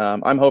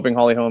 I'm hoping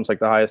Holly Holm's like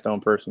the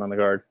highest-owned person on the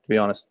card, to be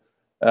honest.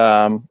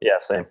 Yeah,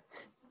 same.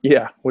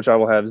 Yeah, which I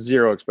will have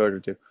zero exposure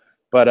to.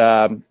 But,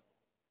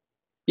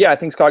 yeah, I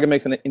think Scoggins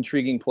makes an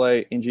intriguing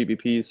play in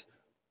GPPs.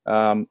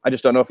 I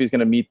just don't know if he's going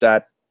to meet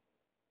that,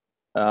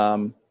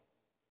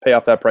 pay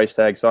off that price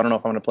tag. So I don't know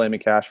if I'm going to play him in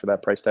cash for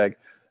that price tag.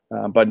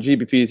 But in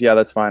GPPs, yeah,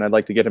 that's fine. I'd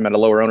like to get him at a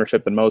lower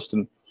ownership than most.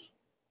 And,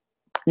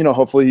 you know,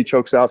 hopefully he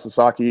chokes out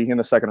Sasaki in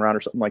the second round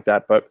or something like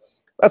that. But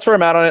that's where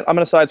I'm at on it. I'm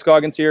going to side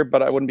Scoggins here,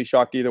 but I wouldn't be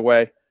shocked either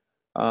way.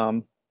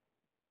 Don't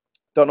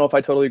know if I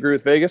totally agree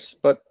with Vegas,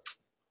 but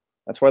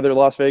that's why they're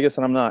Las Vegas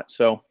and I'm not.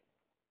 So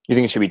you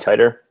think it should be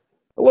tighter?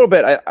 A little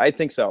bit. I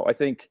think so. I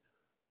think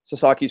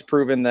Sasaki's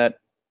proven that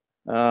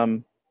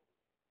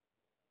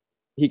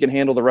he can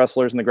handle the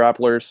wrestlers and the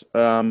grapplers.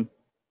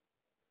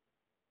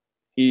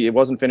 He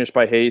wasn't finished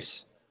by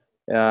Hayes.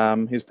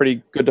 He's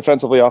pretty good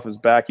defensively off his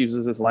back,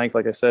 uses his length,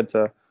 like I said,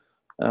 to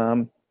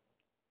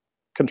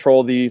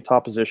control the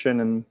top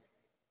position.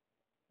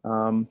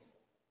 And,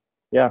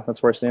 yeah,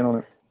 that's where I stand on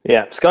it.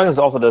 Yeah, Scoggins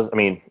also does. I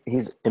mean,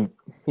 he's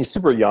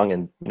super young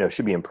and, you know,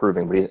 should be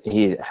improving, but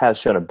he has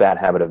shown a bad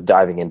habit of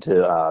diving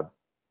into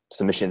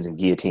submissions and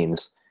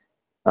guillotines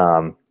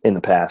in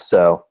the past.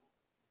 So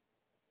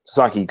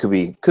Sasaki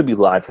could be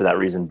live for that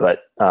reason,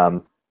 but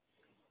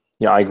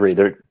yeah, I agree.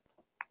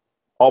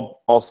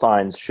 All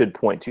signs should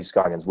point to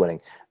Scoggins winning.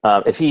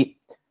 If he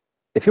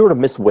were to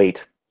miss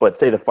weight, but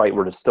say the fight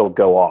were to still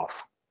go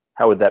off,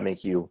 how would that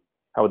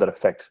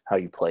affect how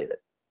you played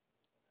it?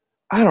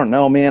 I don't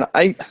know, man.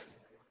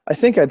 I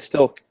think I'd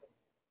still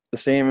the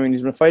same. I mean,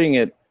 he's been fighting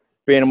at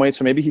bantamweight,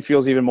 so maybe he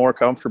feels even more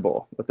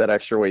comfortable with that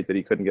extra weight that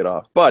he couldn't get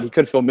off. But he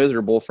could feel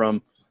miserable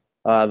from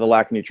the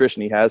lack of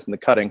nutrition he has and the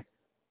cutting.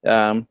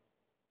 I'll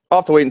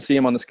have to wait and see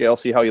him on the scale,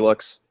 see how he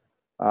looks.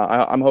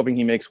 I'm hoping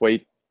he makes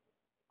weight.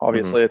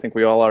 Obviously, I think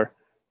we all are.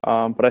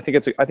 But I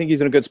think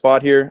he's in a good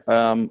spot here.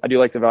 I do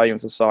like the value in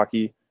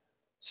Sasaki,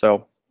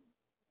 so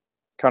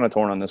kind of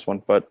torn on this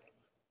one. But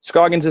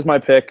Scoggins is my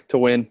pick to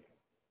win.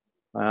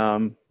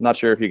 Not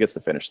sure if he gets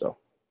the finish though.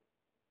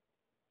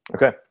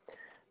 Okay.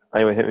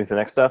 Anyway, hit me with the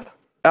next stuff.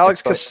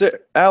 Alex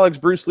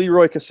Bruce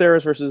Leroy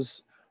Caceres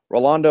versus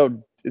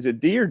Rolando. Is it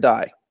D or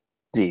die?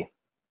 D.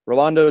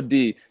 Rolando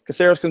D.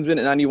 Caceres comes in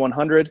at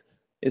 9,100.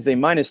 Is a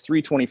minus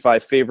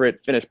 325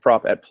 favorite. Finish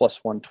prop at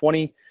plus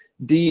 120.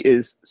 D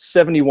is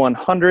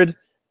 7,100.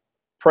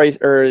 Price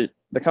or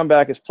the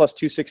comeback is plus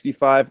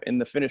 265, and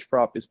the finish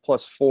prop is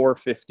plus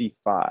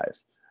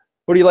 455.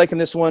 What do you like in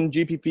this one?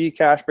 GPP,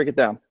 cash, break it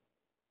down.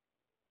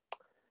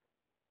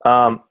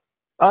 I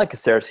like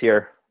Caceres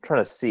here. I'm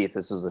trying to see if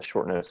this is a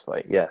short notice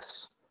fight.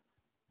 Yes.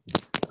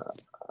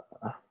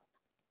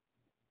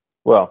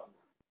 Well,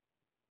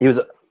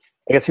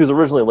 I guess he was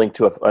originally linked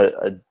to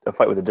a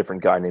fight with a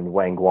different guy named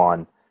Wang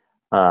Guan.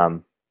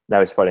 Now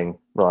he's fighting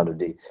Rolando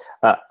D.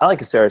 I like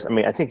Caceres. I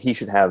mean, I think he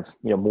should have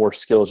more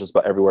skills just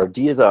about everywhere.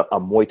 D is a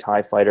Muay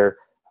Thai fighter,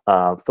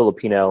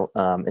 Filipino,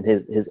 and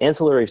his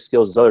ancillary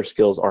skills, his other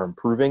skills are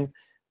improving,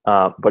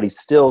 but he's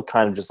still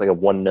kind of just like a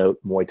one-note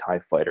Muay Thai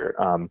fighter.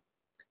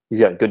 He's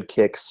got good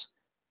kicks,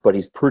 but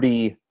he's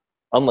pretty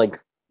unlike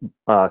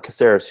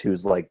Caceres,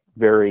 who's like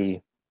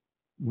very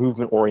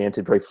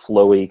movement-oriented, very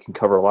flowy, can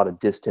cover a lot of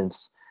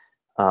distance,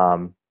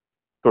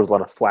 throws a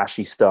lot of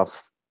flashy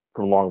stuff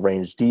from long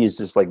range. D is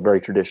just like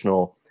very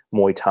traditional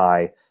Muay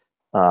Thai,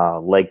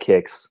 leg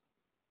kicks,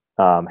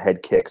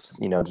 head kicks,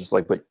 just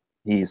like, but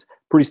he's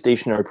pretty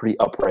stationary, pretty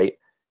upright,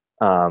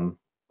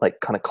 like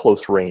kind of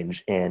close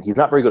range, and he's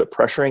not very good at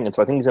pressuring, and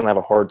so I think he's gonna have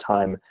a hard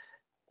time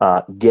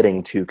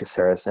getting to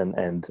Caceres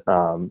and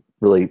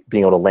really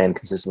being able to land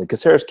consistently.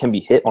 Caceres can be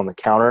hit on the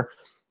counter.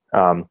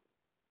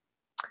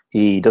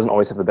 He doesn't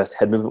always have the best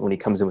head movement when he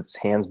comes in with his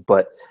hands,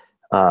 but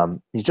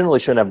he's generally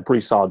shown to have a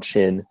pretty solid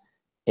chin,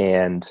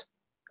 and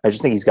I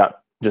just think he's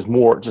got just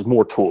more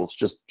tools,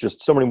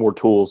 just so many more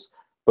tools,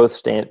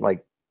 both in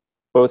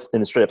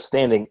the straight up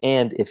standing,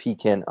 and if he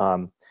can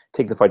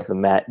take the fight to the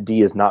mat.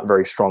 D is not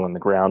very strong on the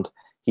ground.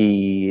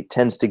 He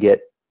tends to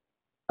get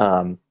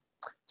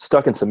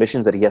stuck in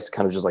submissions that he has to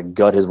kind of just like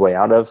gut his way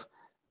out of.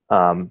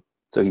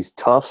 So he's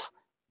tough,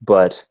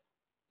 but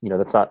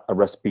that's not a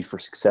recipe for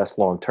success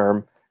long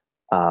term.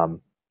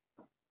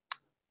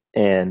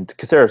 And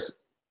Caceres,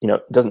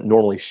 doesn't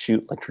normally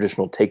shoot like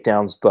traditional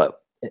takedowns,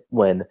 but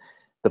when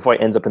the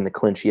fight ends up in the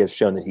clinch, he has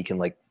shown that he can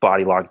like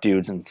body lock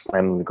dudes and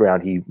slam them to the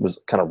ground. He was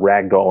kind of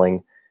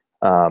ragdolling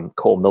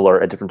Cole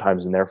Miller at different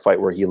times in their fight,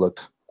 where he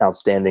looked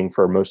outstanding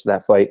for most of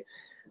that fight.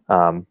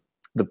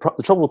 The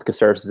trouble with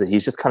Caceres is that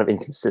he's just kind of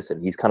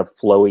inconsistent. He's kind of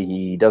flowy.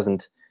 He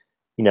doesn't,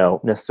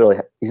 necessarily.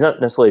 He's not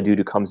necessarily a dude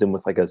who comes in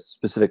with like a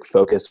specific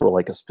focus or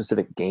like a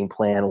specific game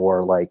plan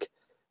or like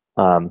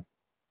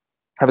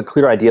have a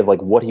clear idea of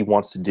like what he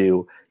wants to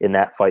do in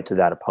that fight to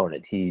that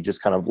opponent. He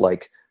just kind of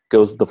like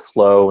goes with the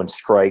flow and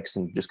strikes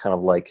and just kind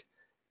of like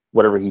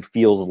whatever he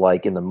feels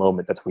like in the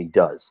moment, that's what he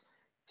does.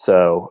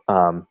 So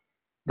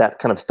that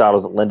kind of style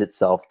doesn't lend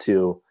itself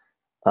to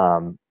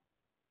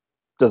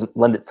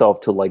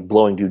like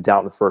blowing dudes out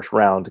in the first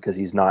round, because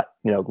he's not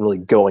really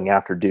going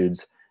after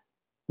dudes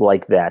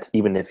like that,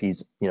 even if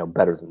he's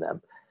better than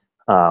them.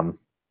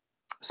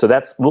 So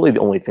that's really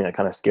the only thing that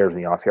kind of scares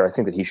me off here. I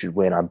think that he should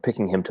win. I'm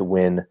picking him to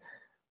win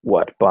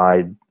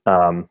by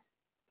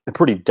a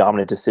pretty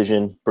dominant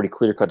decision, pretty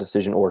clear-cut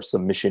decision, or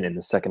submission in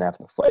the second half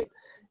of the fight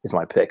is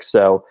my pick.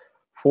 So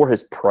for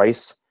his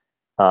price,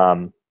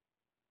 I'll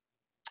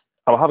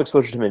have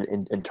exposure to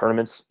him in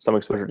tournaments, some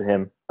exposure to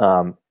him.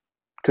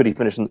 Could he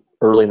finish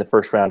early in the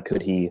first round?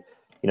 Could he,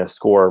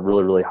 score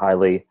really, really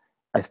highly?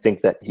 I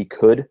think that he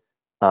could.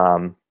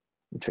 Let me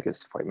check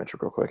his fight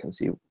metric real quick and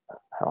see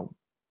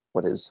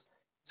what his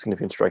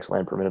significant strikes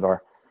land per minute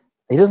are.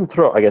 He doesn't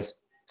throw, I guess,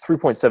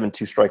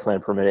 3.72 strikes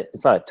land per minute.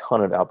 It's not a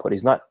ton of output.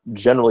 He's not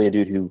generally a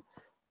dude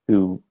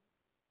who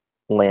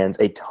lands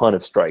a ton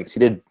of strikes. He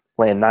did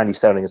land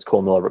 97 against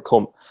Cole Miller, but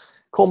Cole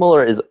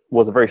Miller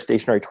was a very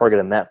stationary target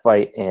in that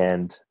fight,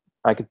 and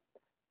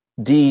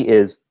D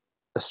is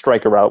a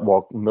striker route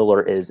while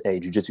Miller is a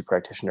jiu-jitsu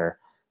practitioner.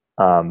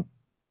 I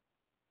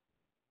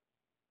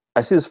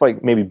see this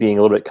fight maybe being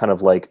a little bit kind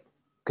of like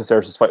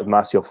Caceres' fight with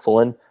Masio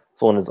Fullen.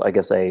 Fullen is, I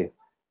guess, a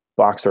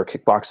boxer,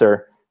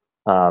 kickboxer.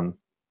 And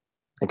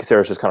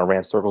Caceres just kind of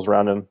ran circles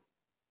around him.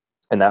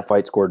 And that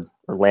fight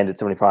landed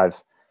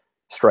 75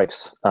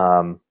 strikes,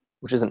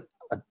 which isn't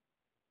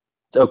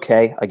it's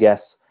okay, I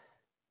guess.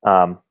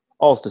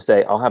 All is to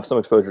say, I'll have some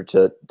exposure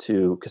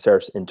to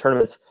Caceres in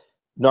tournaments.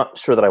 Not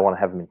sure that I want to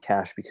have him in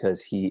cash,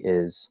 because he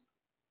is,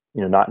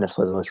 not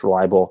necessarily the most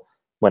reliable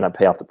when I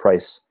pay off the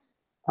price.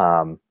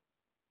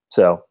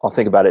 So I'll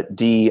think about it.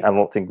 D, I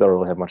don't think they'll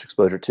really have much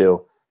exposure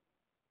to.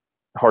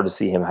 Hard to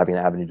see him having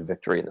an avenue to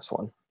victory in this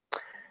one.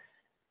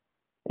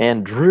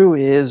 And Drew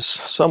is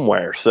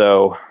somewhere,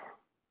 so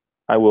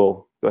I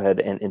will go ahead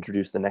and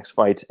introduce the next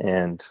fight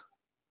and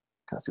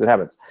kind of see what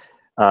happens.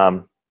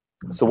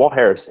 So Walt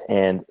Harris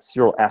and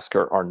Cyril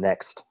Asker are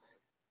next.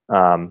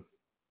 There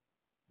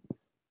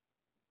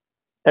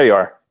you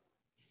are.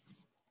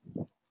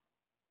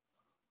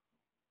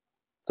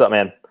 What's up,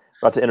 man?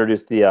 About to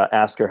introduce the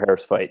Asker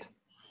Harris fight.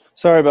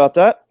 Sorry about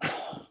that.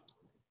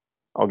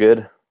 All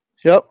good?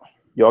 Yep.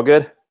 You all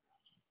good?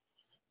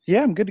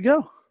 Yeah, I'm good to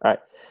go. All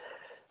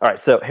right.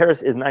 So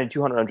Harris is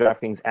 9,200 on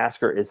DraftKings.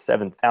 Asker is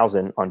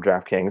 7,000 on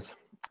DraftKings.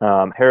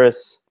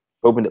 Harris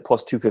opened at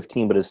plus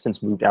 215, but has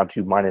since moved out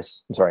to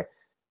minus. I'm sorry,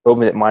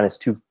 opened at minus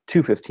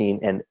 215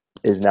 and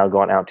is now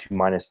gone out to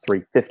minus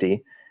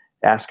 350.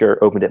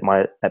 Asker opened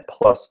at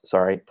plus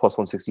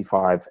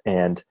 165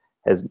 and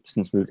has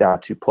since moved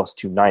out to plus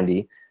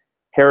 290.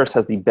 Harris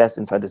has the best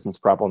inside distance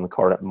prop on the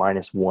card at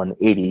minus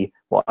 180,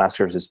 while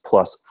Asker's is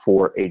plus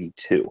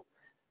 482.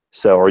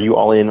 So are you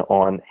all in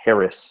on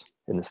Harris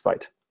in this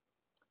fight?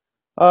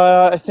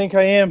 I think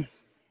I am.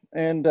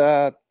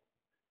 And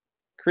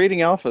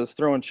Creating Alpha is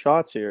throwing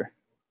shots here.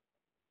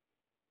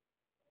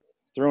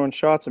 Throwing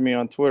shots at me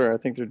on Twitter. I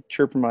think they're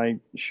chirping my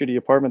shitty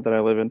apartment that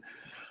I live in.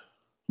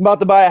 I'm about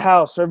to buy a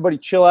house. So everybody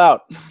chill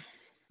out.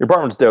 Your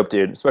apartment's dope,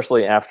 dude,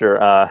 especially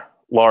after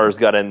Lars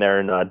got in there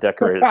and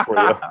decorated it for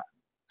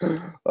you.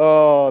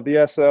 Oh,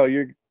 the SO.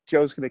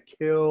 Joe's going to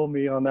kill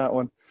me on that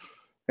one.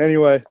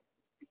 Anyway.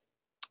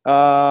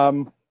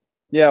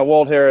 Yeah,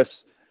 Walt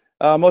Harris.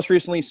 Most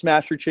recently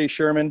smashed through Chase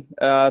Sherman.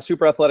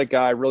 Super athletic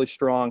guy, really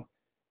strong.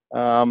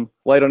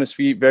 Light on his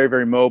feet, very,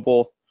 very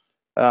mobile.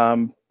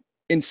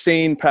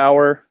 Insane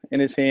power in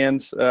his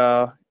hands.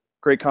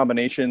 Great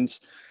combinations.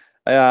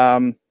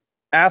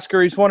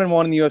 Asker, he's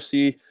 1-1 in the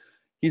UFC.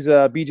 He's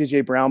a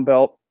BJJ brown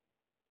belt.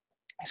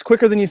 He's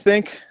quicker than you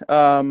think.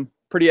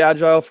 Pretty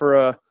agile for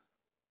a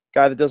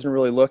guy that doesn't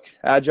really look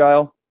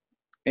agile.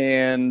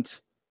 And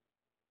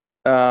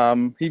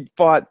he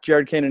fought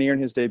Jared Cannonier in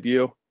his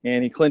debut,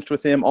 and he clinched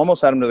with him,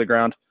 almost had him to the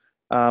ground,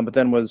 but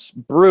then was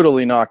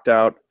brutally knocked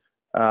out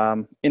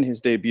in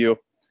his debut.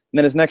 And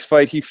then his next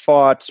fight, he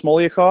fought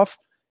Smoliakov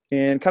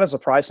and kind of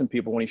surprised some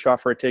people when he shot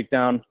for a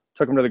takedown,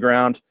 took him to the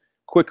ground,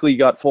 quickly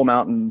got full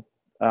mount and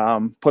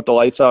put the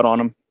lights out on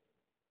him.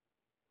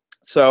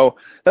 So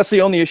that's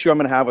the only issue I'm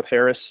going to have with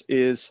Harris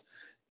is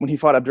when he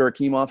fought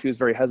Abdurakhimov, he was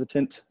very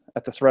hesitant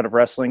at the threat of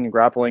wrestling and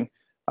grappling.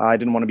 I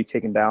didn't want to be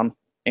taken down.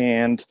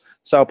 And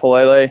Sao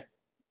Palele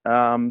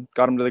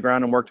got him to the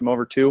ground and worked him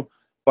over too.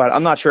 But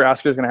I'm not sure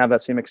Asker's going to have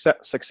that same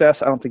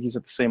success. I don't think he's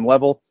at the same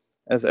level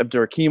as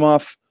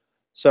Abdurakhimov.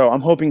 So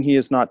I'm hoping he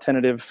is not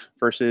tentative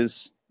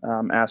versus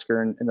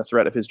Asker in the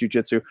threat of his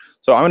jiu-jitsu.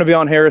 So I'm going to be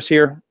on Harris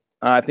here.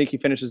 I think he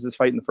finishes this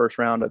fight in the first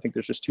round. I think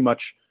there's just too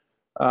much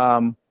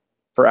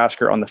for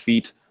Asker on the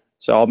feet.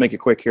 So I'll make it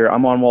quick here.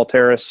 I'm on Walt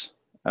Harris.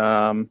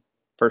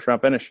 First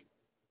round finish.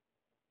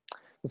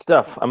 Good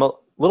stuff. I'm a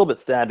little bit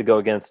sad to go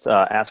against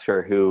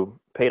Asker, who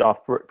paid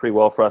off pretty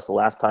well for us the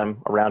last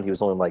time around. He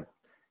was only like,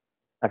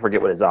 I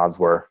forget what his odds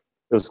were.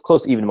 It was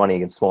close to even money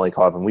against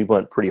Smoliakov, and we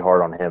went pretty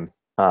hard on him.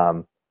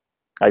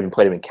 I even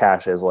played him in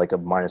cash as like a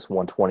minus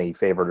 120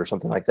 favorite or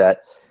something like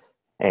that,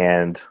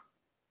 and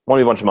won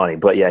me a bunch of money.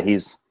 But yeah,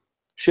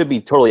 should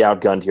be totally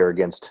outgunned here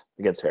against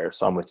Harris.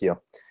 So I'm with you.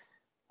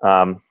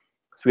 So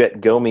we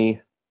got Gomi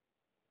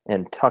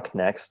and Tuck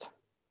next.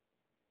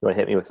 You want to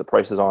hit me with the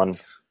prices on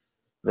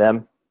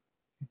them?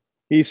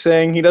 He's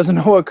saying he doesn't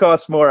know what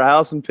costs more, a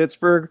house in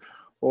Pittsburgh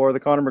or the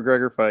Conor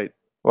McGregor fight.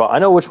 Well, I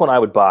know which one I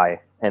would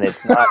buy, and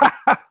it's not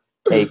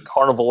a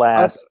carnival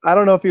ass. I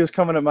don't know if he was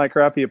coming at my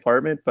crappy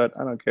apartment, but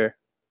I don't care.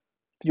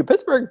 You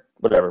Pittsburgh?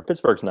 Whatever.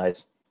 Pittsburgh's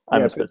nice. I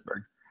miss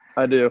Pittsburgh.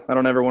 I do. I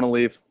don't ever want to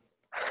leave.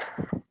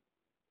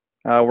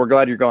 We're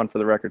glad you're gone, for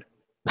the record.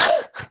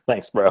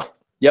 Thanks, bro.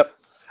 Yep.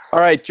 All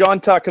right. John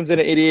Tuck comes in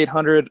at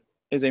 8,800,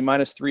 is a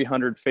minus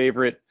 300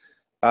 favorite.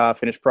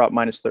 Finish prop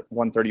minus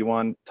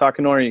 131.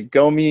 Takanori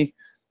Gomi,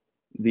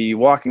 the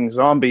walking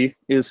zombie,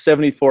 is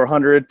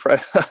 7,400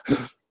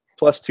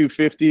 plus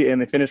 250,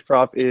 and the finish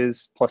prop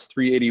is plus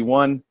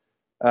 381.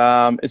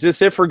 Is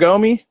this it for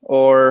Gomi,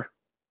 or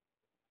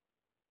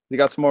has he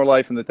got some more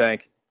life in the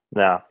tank?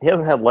 No, he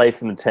hasn't had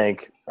life in the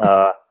tank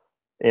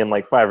in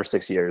like 5 or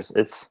 6 years.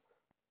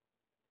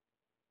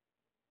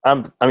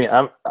 I'm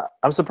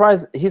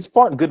surprised. He's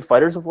fought good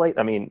fighters of late.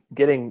 I mean,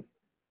 getting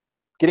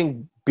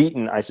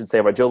beaten, I should say,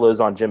 by Joe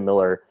Lozon, Jim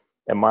Miller,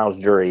 and Miles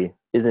Jury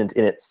isn't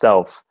in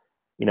itself,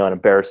 an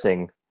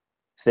embarrassing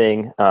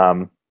thing.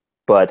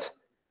 But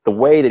the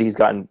way that he's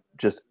gotten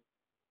just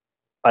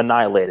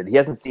annihilated, he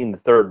hasn't seen the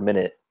third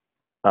minute.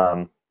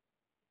 I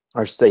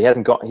should say he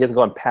hasn't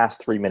gone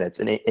past 3 minutes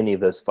in any of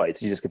those fights.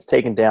 He just gets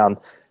taken down,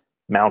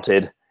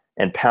 mounted,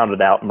 and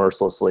pounded out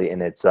mercilessly,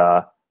 and it's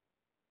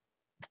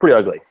pretty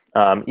ugly.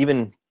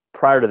 Even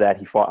prior to that,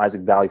 he fought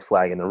Isaac Valley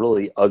Flag in a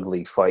really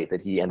ugly fight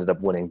that he ended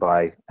up winning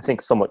by, I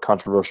think, somewhat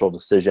controversial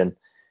decision.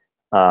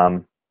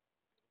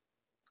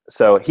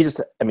 So he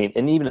just, and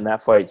even in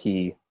that fight,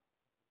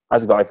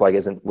 Isaac Valley Flag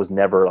was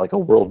never like a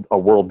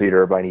world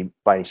beater by any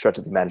stretch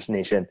of the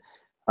imagination.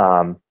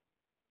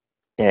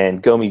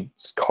 And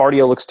Gomi's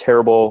cardio looks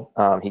terrible.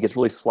 He gets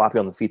really sloppy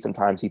on the feet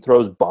sometimes. He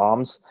throws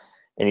bombs,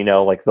 and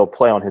they'll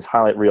play on his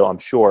highlight reel, I'm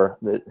sure,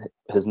 that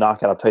his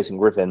knockout of Tyson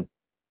Griffin.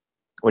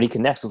 When he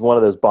connects with one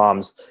of those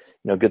bombs,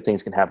 good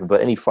things can happen.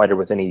 But any fighter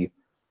with any,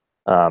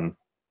 fight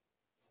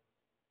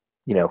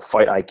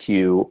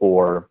IQ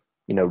or,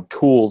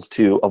 tools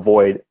to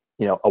avoid,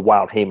 a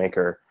wild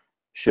haymaker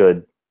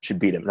should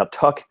beat him. Now,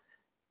 Tuck,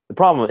 the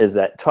problem is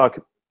that Tuck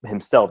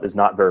himself is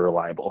not very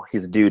reliable.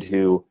 He's a dude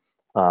who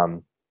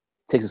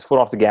takes his foot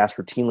off the gas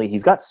routinely.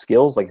 He's got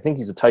skills. Like, I think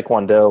he's a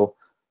Taekwondo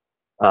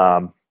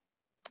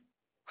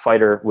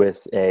fighter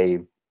with a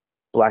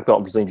black belt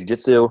in Brazilian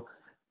Jiu-Jitsu.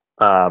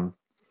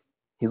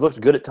 He's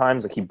looked good at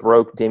times. Like, he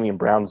broke Damian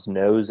Brown's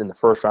nose in the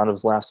first round of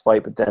his last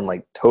fight, but then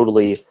like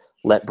totally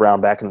let Brown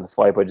back into the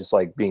fight by just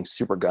like being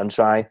super gun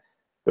shy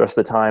the rest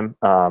of the time.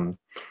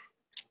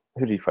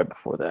 Who did he fight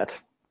before that?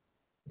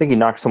 I think he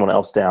knocked someone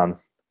else down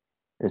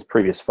in his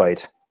previous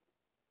fight,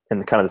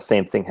 and kind of the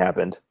same thing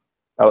happened.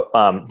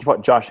 He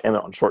fought Josh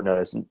Emmett on short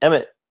notice, and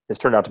Emmett has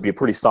turned out to be a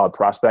pretty solid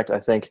prospect, I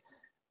think.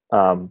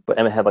 But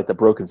Emmett had like the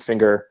broken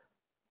finger,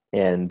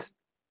 and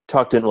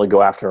Tuck didn't really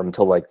go after him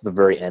until like the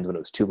very end when it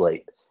was too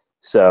late.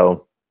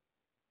 So,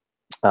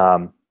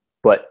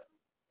 but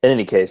in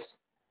any case,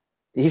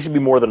 he should be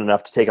more than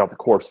enough to take out the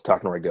corpse of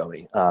Takanori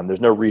Gomi.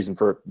 There's no reason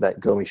for that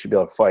Gomi should be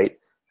able to fight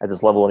at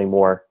this level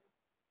anymore.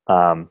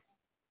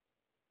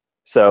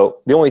 So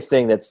the only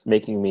thing that's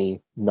making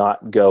me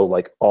not go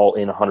like all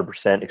in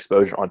 100%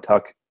 exposure on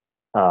Tuck,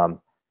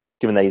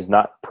 given that he's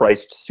not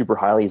priced super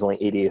highly, he's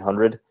only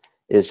 8,800,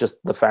 is just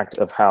the fact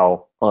of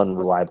how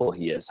unreliable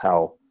he is.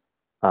 How,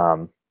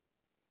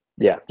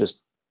 just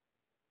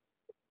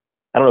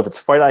I don't know if it's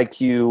fight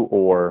IQ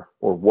or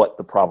what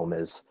the problem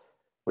is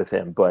with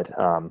him, but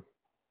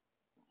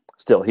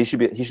still, he should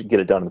get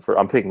it done.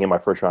 I'm picking him my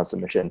first round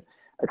submission.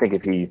 I think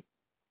if he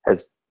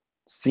has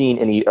seen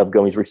any of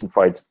Gomi's recent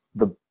fights,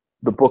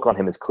 the book on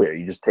him is clear.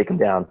 You just take him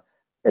down,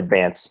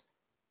 advance,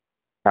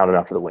 out and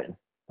after the win.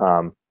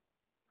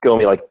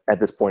 Gomi, like at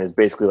this point, is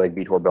basically like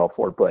Vitor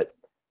Belfort, but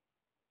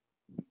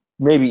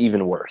maybe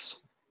even worse.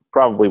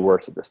 Probably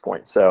worse at this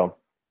point. So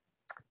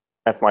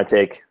that's my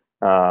take.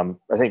 I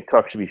think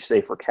Tuck should be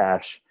safe for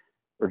cash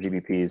or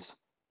GBPs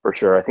for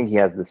sure. I think he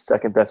has the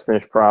second best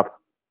finish prop,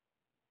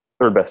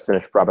 third best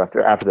finish prop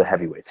after the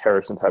heavyweights,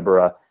 Harris and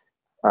Tybura,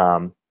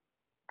 and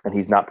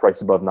he's not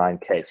priced above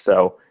 9K.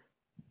 So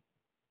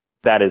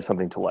that is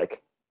something to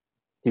like.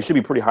 He should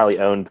be pretty highly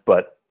owned,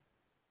 but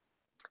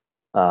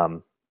I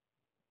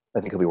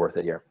think he'll be worth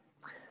it here.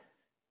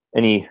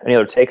 Any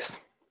other takes?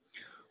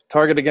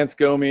 Target against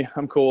Gomi.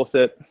 I'm cool with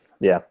it.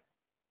 Yeah,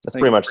 that's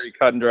pretty much pretty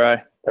cut and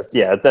dry.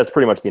 That's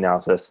pretty much the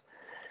analysis.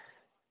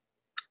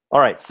 All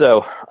right,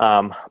 so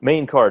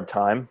main card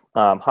time.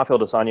 Rafael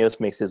dos Anjos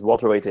makes his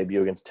welterweight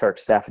debut against Tarec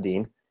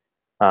Saffiedine.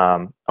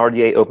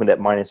 RDA opened at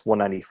minus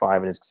 195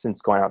 and has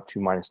since gone out to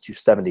minus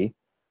 270.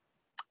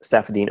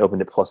 Saffiedine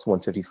opened at plus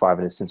 155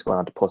 and has since gone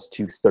out to plus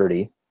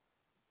 230.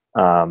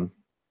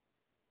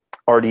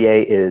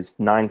 RDA is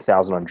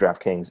 9,000 on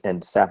DraftKings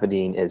and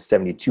Saffiedine is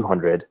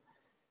 7,200.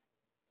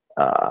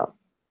 Dos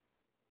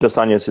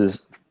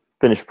Anjos'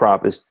 finish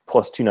prop is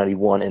plus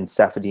 291 and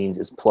Saffiedine's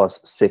is plus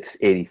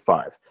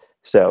 685.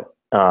 So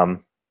how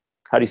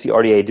do you see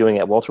RDA doing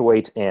at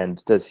welterweight,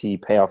 and does he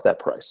pay off that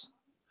price?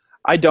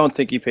 I don't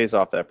think he pays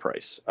off that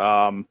price.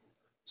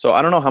 So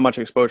I don't know how much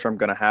exposure I'm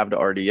going to have to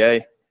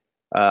RDA.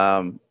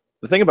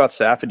 The thing about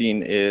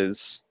Saffiedine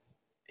is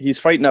he's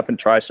fighting up in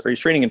he's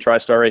training in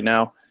TriStar right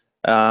now.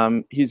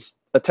 He's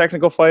a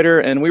technical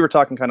fighter, and we were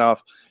talking kind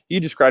of, you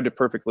described it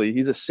perfectly.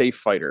 He's a safe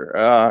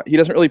fighter. He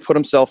doesn't really put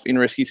himself in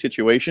risky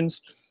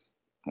situations.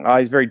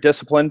 He's very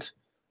disciplined.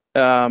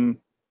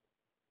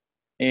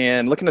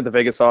 And looking at the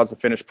Vegas odds, the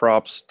finish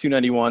props,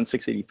 291,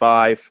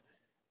 685.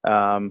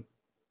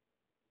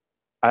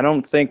 I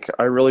don't think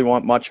I really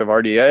want much of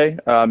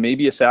RDA.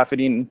 Maybe a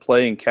Saffiedine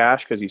playing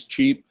cash because he's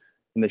cheap,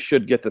 and they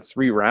should get to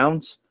 3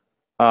 rounds.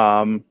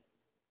 What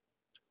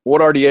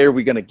RDA are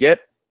we going to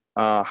get?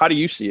 How do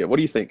you see it? What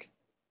do you think?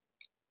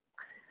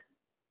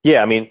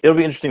 Yeah, I mean, it'll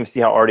be interesting to see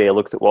how RDA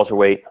looks at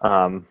welterweight.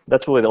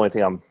 That's really the only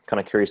thing I'm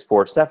kind of curious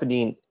for.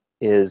 Saffiedine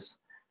is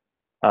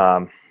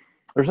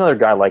there's another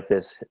guy like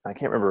this. I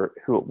can't remember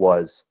who it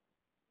was.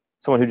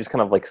 Someone who just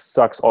kind of like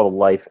sucks all the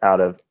life out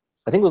of,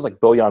 I think it was like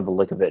Bojan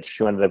Velikovic,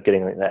 who ended up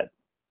getting that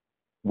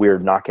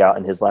weird knockout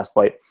in his last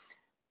fight.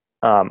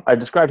 I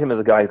described him as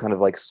a guy who kind of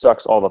like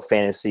sucks all the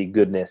fantasy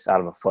goodness out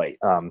of a fight.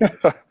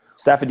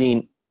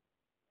 Saffiedine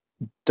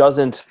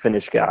doesn't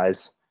finish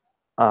guys,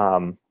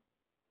 but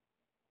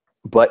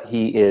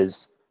he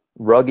is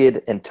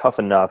rugged and tough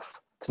enough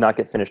to not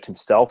get finished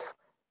himself.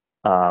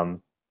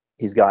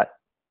 He's got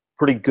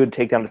pretty good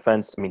takedown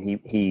defense. I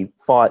mean, he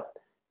fought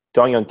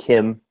Dong Young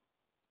Kim,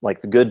 like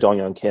the good Dong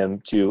Young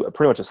Kim, to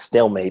pretty much a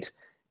stalemate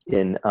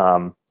in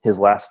his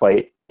last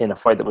fight, in a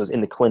fight that was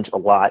in the clinch a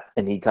lot,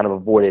 and he kind of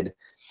avoided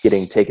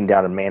getting taken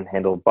down and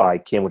manhandled by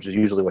Kim, which is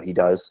usually what he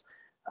does.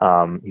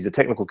 He's a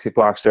technical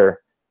kickboxer,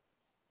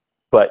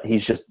 but he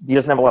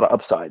doesn't have a lot of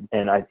upside,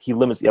 and he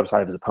limits the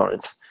upside of his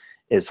opponents,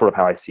 is sort of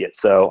how I see it.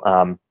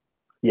 So,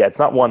 it's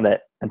not one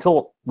that,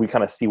 until we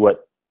kind of see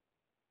what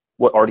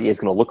RDA is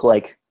going to look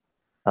like,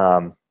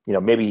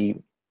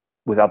 maybe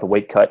without the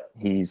weight cut,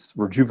 he's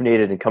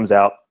rejuvenated and comes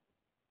out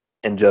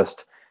and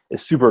just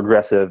is super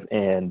aggressive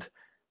and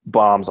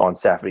bombs on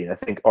Saffiedine. I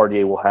think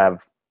RDA will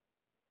have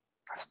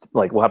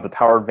like will have the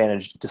power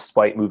advantage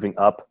despite moving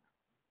up.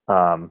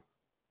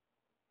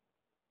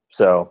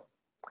 So,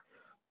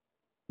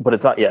 but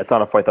it's not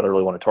a fight that I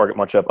really want to target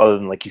much of, other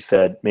than, like you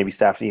said, maybe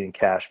Saffiedine and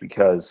Cash,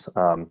 because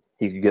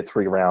he could get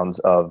 3 rounds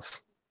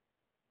of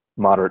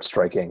moderate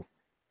striking.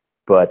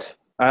 But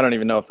I don't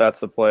even know if that's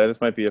the play.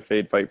 This might be a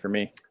fade fight for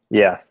me.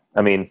 Yeah,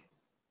 I mean,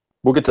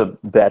 we'll get to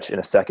Bethe in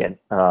a second.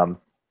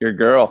 Your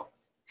girl.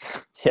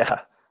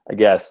 Yeah, I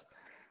guess.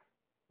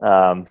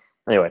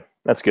 Anyway,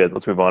 that's good.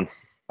 Let's move on.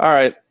 All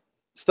right.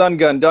 Stun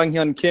gun, Dong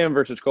Hyun Kim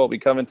versus Colby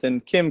Covington.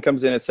 Kim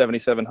comes in at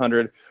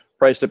 7,700,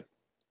 priced at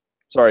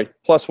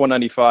plus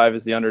 195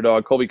 is the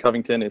underdog. Colby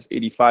Covington is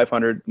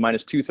 8,500,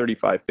 minus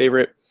 235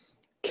 favorite.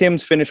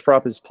 Kim's finish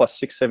prop is plus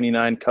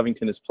 679.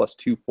 Covington is plus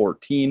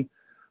 214.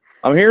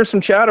 I'm hearing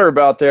some chatter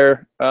about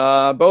there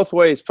both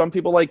ways. Some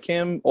people like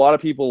Kim. A lot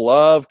of people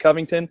love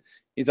Covington.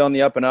 He's on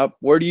the up and up.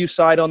 Where do you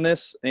side on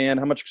this, and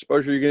how much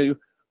exposure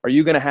are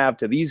you going to have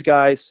to these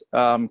guys?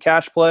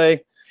 Cash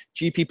play,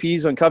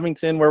 GPPs on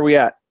Covington, where are we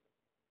at?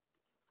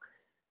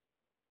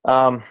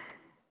 I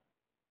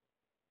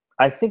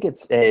think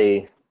it's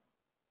a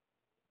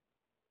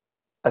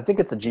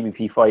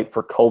GBP fight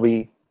for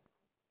Colby,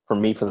 for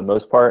me, for the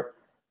most part.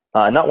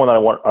 Not one that I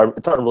want.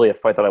 It's not really a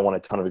fight that I want a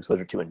ton of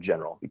exposure to in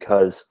general,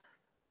 because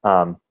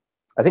I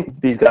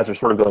think these guys are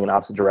sort of going in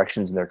opposite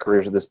directions in their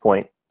careers at this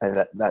point,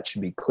 and that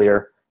should be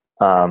clear.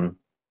 Kim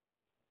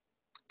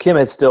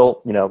has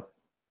still,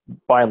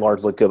 by and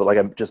large, looked good, but like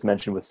I just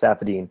mentioned with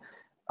Saffiedine,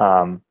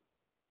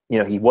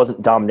 he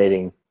wasn't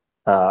dominating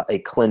a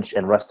clinch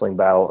and wrestling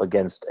battle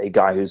against a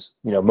guy who's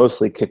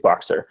mostly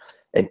kickboxer,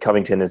 and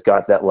Covington has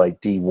got that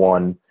like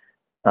D1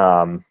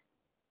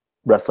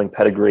 wrestling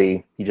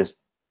pedigree. He just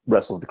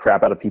wrestles the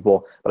crap out of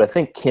people. But I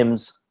think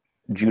Kim's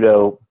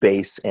judo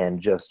base and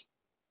just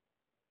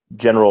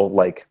general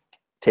like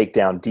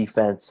takedown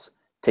defense,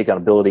 takedown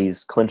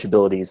abilities, clinch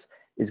abilities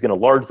is going to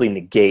largely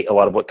negate a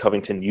lot of what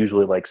Covington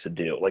usually likes to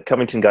do. Like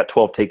Covington got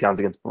 12 takedowns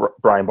against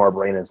Brian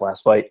Barberena in his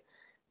last fight.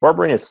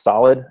 Barberena is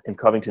solid, and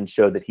Covington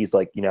showed that he's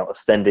like,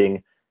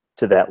 ascending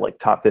to that like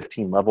top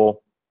 15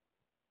 level.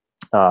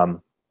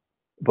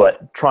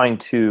 But trying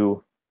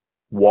to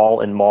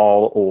wall and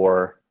maul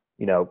or,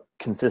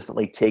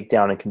 consistently take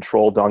down and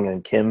control Dong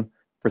and Kim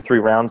for 3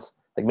 rounds.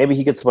 Like maybe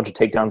he gets a bunch of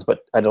takedowns,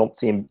 but I don't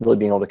see him really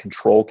being able to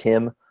control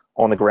Kim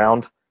on the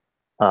ground.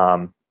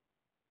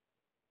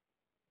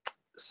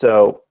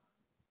 So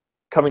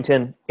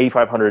Covington,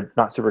 8,500,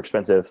 not super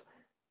expensive,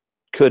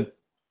 could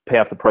pay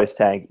off the price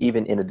tag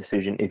even in a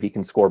decision if he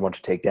can score a bunch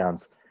of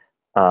takedowns.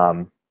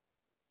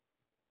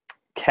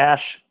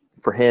 Cash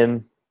for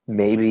him,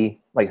 maybe.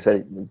 Like I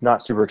said, it's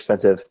not super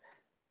expensive.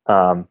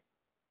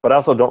 But I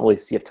also don't really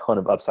see a ton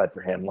of upside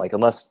for him. Like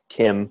unless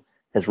Kim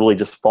has really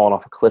just fallen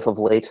off a cliff of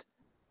late,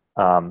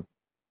 I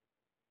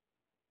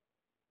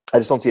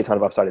just don't see a ton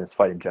of upside in this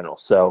fight in general.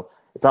 So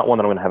it's not one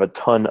that I'm going to have a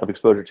ton of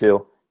exposure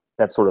to.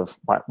 That's sort of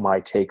my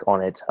take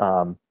on it.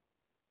 I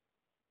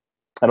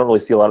don't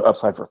really see a lot of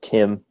upside for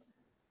Kim.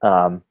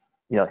 I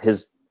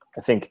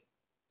think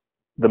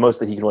the most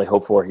that he can really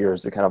hope for here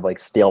is to kind of like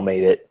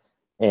stalemate it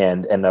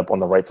and end up on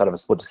the right side of a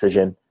split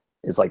decision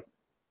is like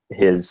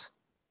his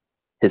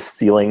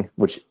ceiling,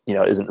 which,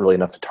 isn't really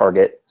enough to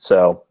target.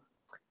 So,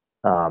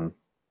 you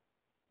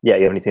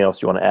have anything else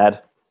you want to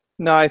add?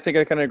 No, I think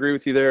I kind of agree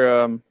with you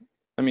there.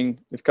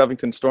 If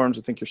Covington storms,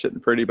 I think you're sitting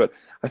pretty, but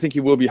I think he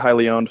will be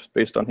highly owned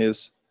based on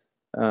his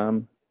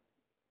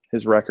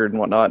record and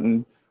whatnot.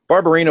 And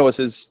Barberena was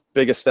his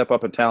biggest step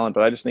up in talent,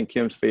 but I just think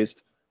Kim's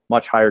faced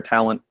much higher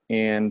talent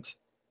and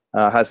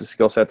has the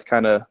skill set to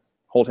kind of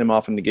hold him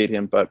off and negate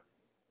him, but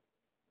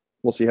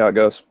we'll see how it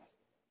goes.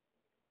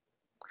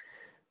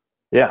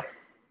 Yeah.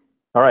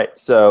 All right,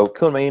 so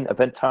co-main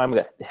event time. We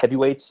got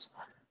heavyweights.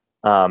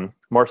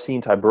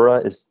 Marcin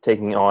Tybura is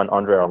taking on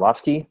Andrei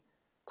Arlovski.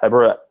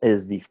 Tybura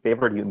is the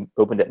favorite. He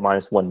opened at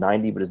minus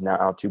 190, but is now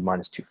out to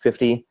minus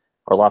 250.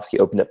 Arlovski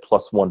opened at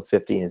plus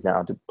 150 and is now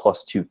out to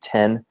plus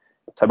 210.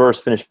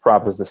 Tybura's finished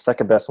prop is the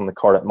second best on the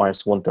card at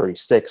minus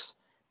 136,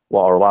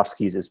 while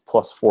Arlovski's is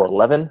plus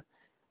 411.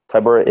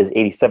 Tybura is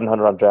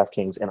 8,700 on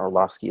DraftKings, and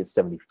Arlovski is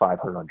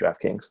 7,500 on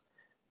DraftKings.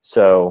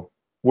 So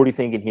what are you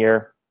thinking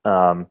here?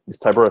 Is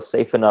Tybura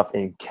safe enough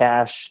in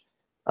cash?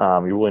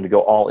 You're willing to go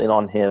all in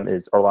on him?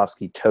 Is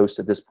Arlovski toast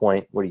at this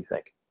point? What do you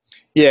think?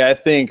 Yeah, I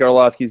think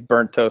Arlovski's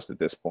burnt toast at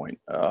this point.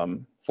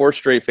 4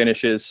 straight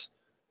finishes.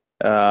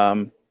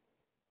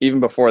 Even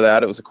before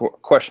that, it was a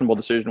questionable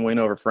decision win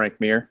over Frank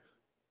Mir.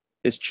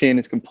 His chin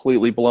is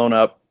completely blown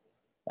up.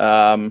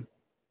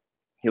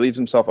 He leaves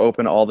himself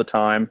open all the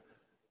time,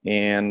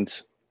 and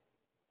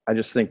I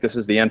just think this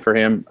is the end for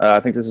him. I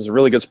think this is a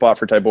really good spot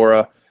for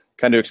Tybura,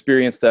 kind of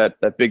experience that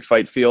big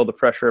fight feel, the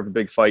pressure of a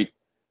big fight.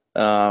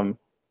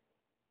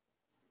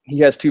 He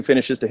has 2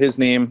 finishes to his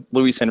name,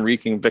 Luis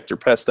Enrique and Victor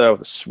Pesta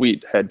with a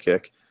sweet head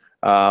kick.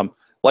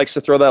 Likes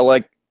to throw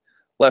that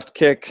left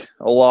kick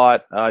a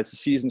lot. He's a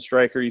seasoned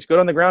striker. He's good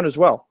on the ground as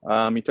well.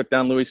 He took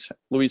down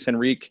Luis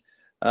Enrique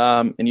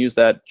and used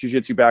that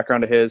jiu-jitsu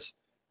background of his,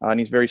 and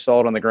he's very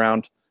solid on the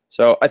ground.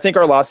 So I think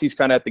Arlovski's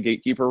kind of at the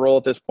gatekeeper role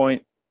at this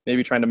point.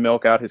 maybe trying to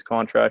milk out his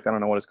contract. I don't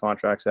know what his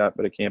contract's at,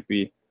 but it can't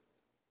be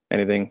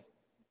anything.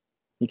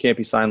 He can't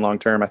be signed long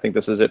term. I think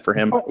this is it for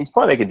him. He's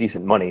probably making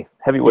decent money.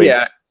 Heavyweights.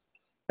 Yeah.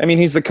 I mean,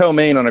 he's the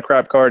co-main on a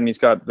crap card, and he's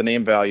got the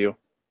name value.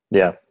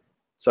 Yeah.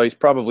 So he's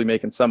probably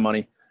making some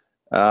money.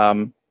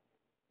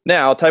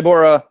 Now,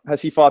 Tybura,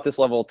 has he fought this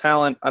level of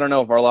talent? I don't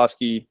know if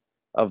Arlovsky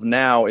of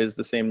now is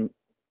the same.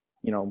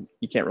 You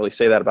can't really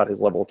say that about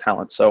his level of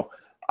talent. So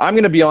I'm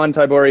going to be on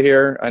Tybura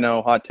here. I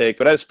know, hot take.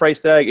 But at his price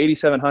tag,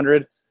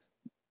 8,700,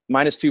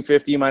 minus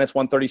 250, minus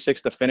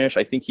 136 to finish.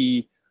 I think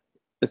he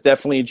is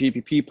definitely a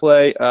GPP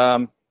play.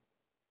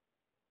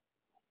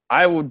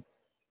 I would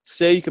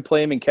say you could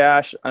play him in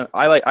cash. I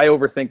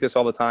overthink this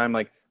all the time.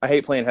 Like, I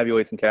hate playing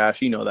heavyweights in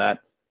cash. You know that.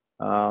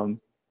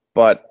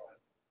 But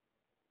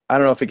I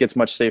don't know if it gets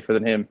much safer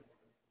than him.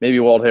 Maybe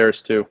Walt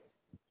Harris too.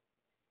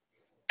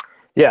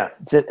 Yeah,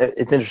 it's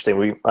interesting.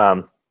 We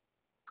tried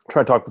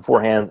to talk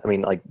beforehand. I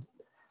mean, like,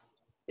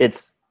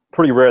 it's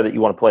pretty rare that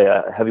you want to play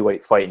a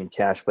heavyweight fight in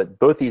cash, but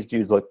both these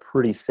dudes look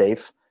pretty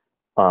safe.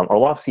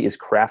 Arlovsky is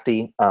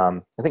crafty.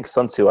 I think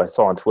Sun Tzu, I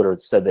saw on Twitter,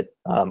 said that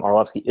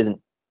Arlovsky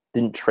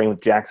didn't train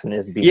with Jackson.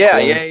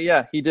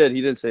 Yeah. He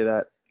did say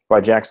that by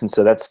Jackson.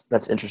 So that's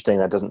interesting.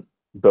 That doesn't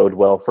bode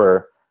well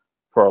for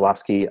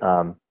Arlovsky.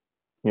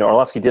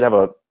 Arlovsky did have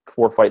a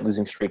 4-fight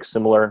losing streak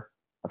similar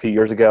a few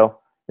years ago.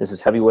 This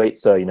is heavyweight,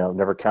 so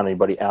never count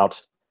anybody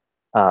out.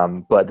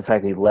 But the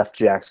fact that he left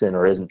Jackson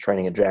or isn't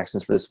training at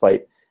Jackson's for this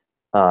fight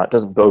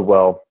doesn't bode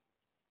well.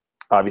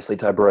 Obviously,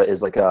 Tybura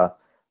is like a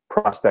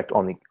prospect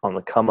on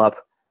the come up.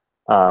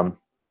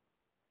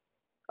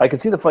 I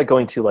could see the fight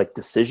going to like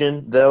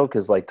decision though,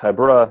 because like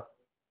Tybura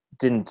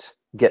didn't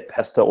get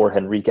Pesta or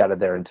Henrique out of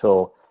there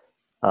until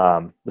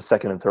the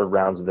second and third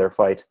rounds of their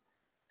fight.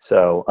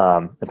 So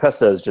and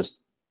Pesta is just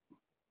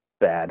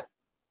bad,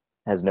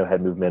 has no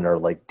head movement or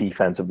like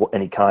defense of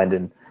any kind.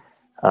 And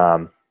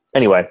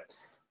anyway,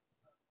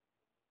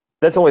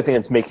 that's the only thing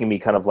that's making me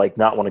kind of like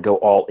not want to go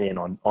all in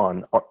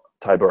on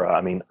Tybura.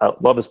 I mean, I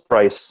love his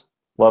price,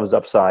 love his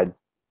upside.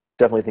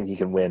 Definitely think he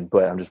can win,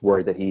 but I'm just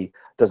worried that he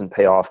doesn't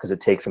pay off because it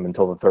takes him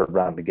until the third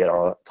round to get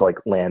to like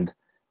land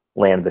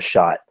the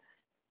shot.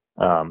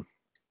 So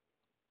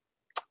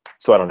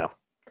I don't know.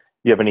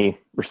 You have any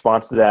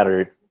response to that,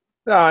 or?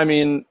 No, I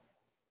mean,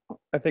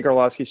 I think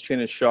Arlovsky's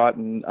chin is shot,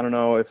 and I don't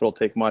know if it'll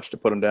take much to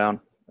put him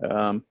down.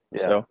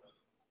 So,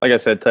 like I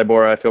said,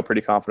 Tybura, I feel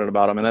pretty confident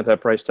about him, and at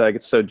that price tag,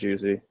 it's so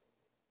juicy.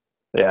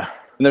 Yeah,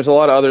 and there's a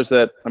lot of others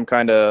that I'm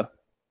kind of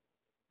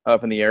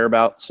up in the air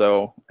about.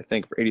 So I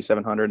think for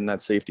 8,700 and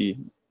that safety,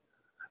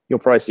 you'll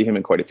probably see him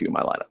in quite a few of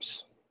my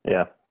lineups.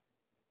 Yeah,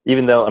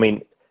 even though, I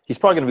mean, he's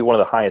probably going to be one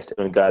of the highest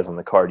owned guys on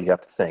the card, you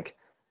have to think.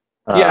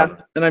 Yeah,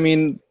 and I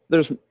mean,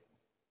 there's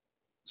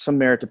some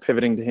merit to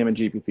pivoting to him in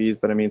GPPs,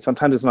 but I mean,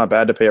 sometimes it's not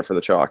bad to pay up for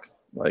the chalk.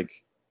 Like,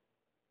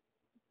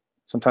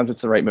 sometimes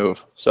it's the right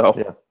move.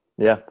 So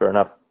yeah, fair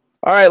enough.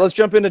 All right, let's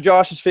jump into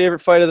Josh's favorite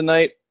fight of the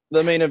night,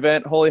 the main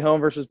event, Holm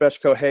versus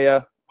Bethe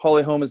Correia.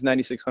 Holm is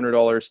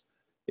 $9,600,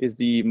 is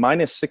the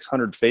minus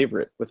 600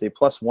 favorite with a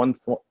plus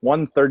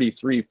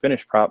 133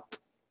 finish prop,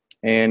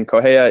 and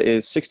Correia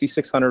is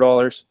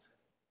 $6,600.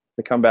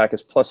 The comeback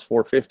is plus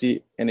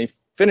 450 and a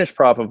finish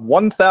prop of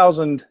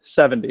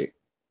 1,070.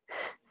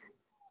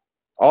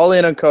 All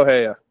in on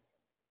Correia.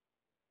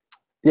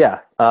 Yeah,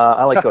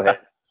 I like Correia.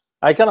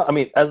 I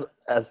mean,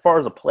 as far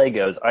as a play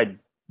goes, I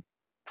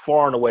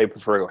far and away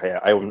prefer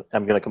Correia. I'm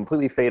going to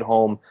completely fade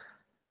Holm,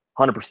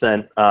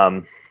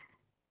 100%.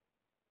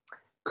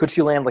 Could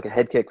she land like a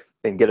head kick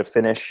and get a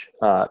finish?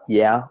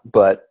 Yeah,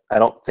 but I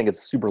don't think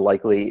it's super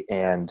likely.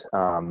 And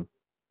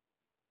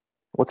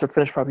what's her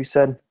finish prop you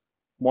said?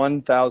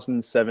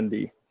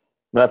 1,070.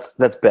 That's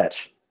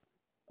Betch.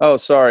 Oh,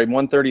 sorry,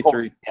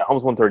 133. Yeah,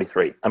 Holm's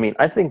 133. I mean,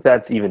 I think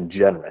that's even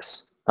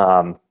generous.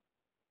 I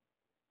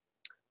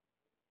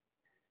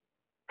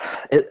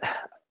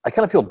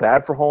kind of feel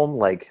bad for Holm,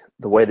 like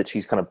the way that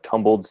she's kind of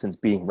tumbled since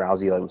beating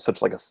Rousey. Like, was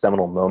such like a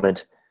seminal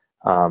moment.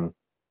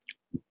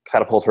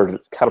 Catapulted her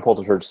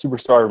to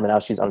superstar, and now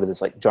she's under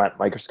this like giant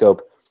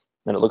microscope,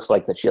 and it looks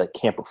like that she like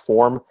can't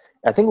perform.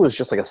 I think it was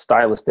just like a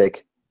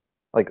stylistic,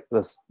 like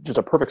this, just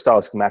a perfect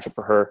stylistic matchup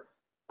for her.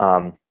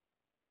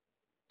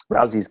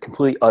 Rousey's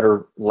completely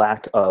utter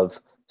lack of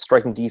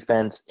striking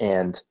defense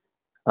and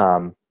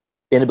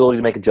inability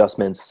to make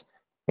adjustments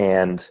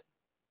and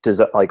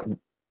like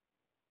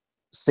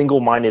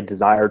single-minded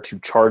desire to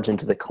charge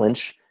into the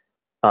clinch.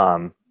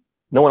 No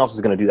one else is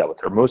going to do that with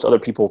her. Most other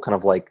people kind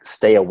of like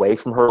stay away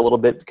from her a little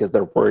bit because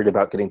they're worried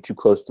about getting too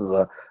close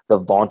to the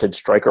vaunted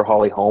striker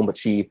Holm, but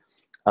she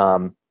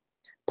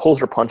pulls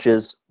her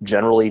punches,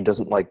 generally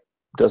doesn't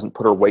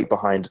put her weight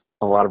behind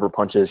a lot of her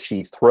punches.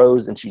 She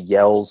throws and she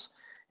yells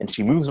and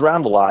she moves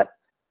around a lot,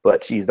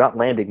 but she's not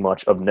landing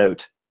much of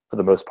note for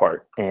the most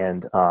part.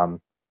 And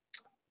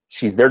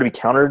she's there to be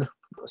countered,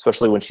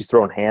 especially when she's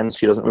throwing hands.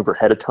 She doesn't move her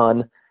head a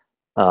ton.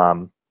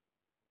 And,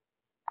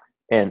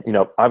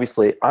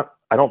 obviously,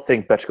 I don't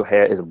think Bethe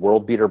Correia is a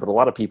world beater, but a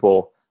lot of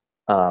people,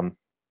 I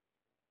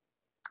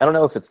don't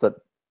know if it's that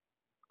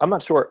I'm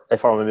not sure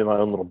if I'm in my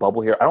own little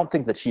bubble here. I don't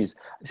think that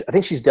I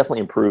think she's definitely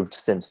improved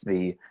since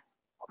the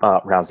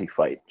Rousey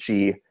fight.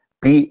 She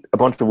beat a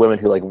bunch of women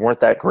who like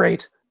weren't that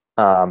great.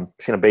 Shayna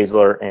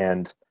Baszler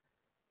and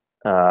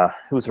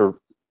who was her?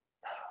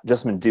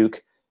 Jessamine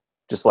Duke.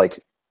 Just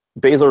like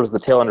Baszler was the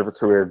tail end of her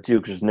career.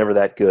 Duke was never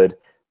that good.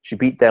 She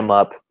beat them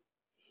up,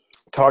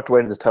 talked away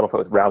into this title fight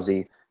with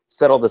Rousey,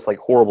 said all this like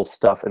horrible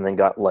stuff, and then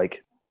got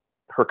like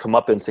her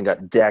comeuppance and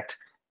got decked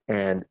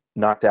and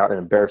knocked out in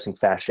embarrassing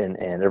fashion.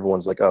 And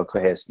everyone's like, "Oh,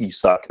 Correia, you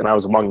suck." And I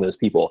was among those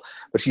people.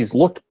 But she's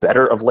looked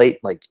better of late.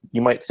 Like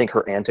you might think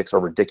her antics are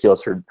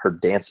ridiculous. Her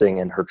dancing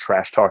and her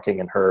trash talking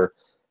and her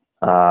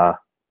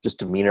just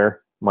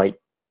demeanor might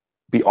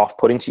be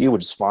off-putting to you,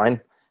 which is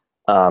fine.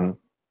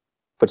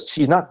 But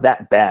she's not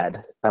that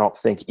bad, I don't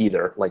think,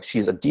 either. Like,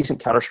 she's a decent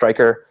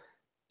counter-striker.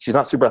 She's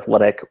not super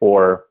athletic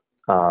or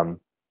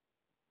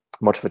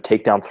much of a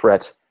takedown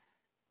threat.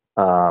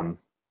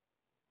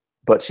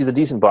 But she's a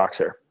decent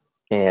boxer.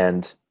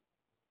 And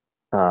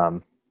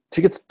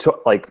she gets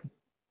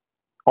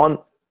on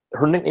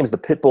her nickname is the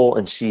Pitbull,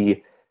 and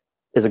she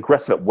is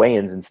aggressive at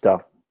weigh-ins and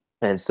stuff.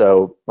 And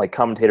so, like,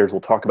 commentators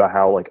will talk about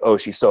how, like, oh,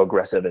 she's so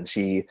aggressive, and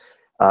she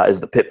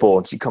is the Pitbull,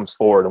 and she comes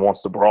forward and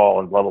wants to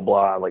brawl and blah, blah,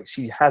 blah. Like,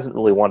 she hasn't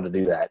really wanted to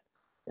do that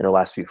in her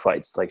last few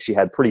fights. Like, she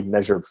had pretty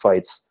measured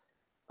fights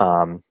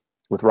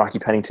with Rocky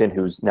Pennington,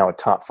 who's now a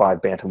top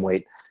 5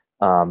 bantamweight.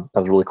 That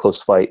was a really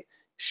close fight.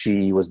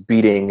 She was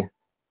beating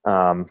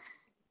what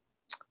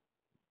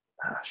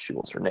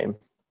was her name?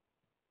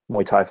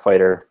 Muay Thai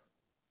fighter,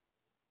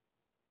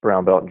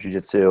 brown belt in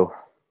jiu-jitsu.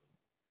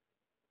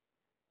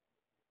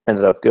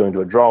 Ended up going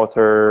to a draw with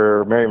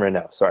her. Marion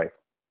Reneau, sorry.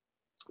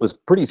 Was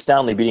pretty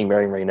soundly beating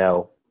Marion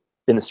Reneau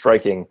in the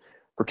striking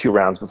for 2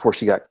 rounds before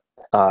she got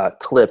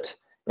clipped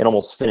and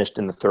almost finished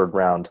in the 3rd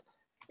round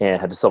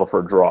and had to settle for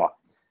a draw.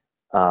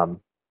 All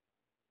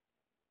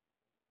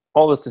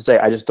this to say,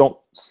 I just don't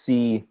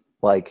see,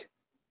 like,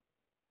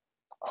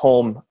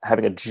 Holm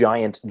having a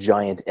giant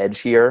edge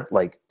here.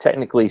 Like,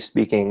 technically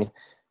speaking,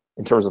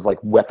 in terms of, like,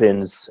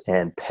 weapons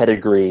and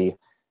pedigree,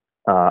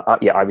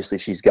 yeah, obviously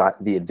she's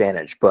got the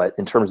advantage. But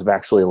in terms of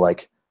actually,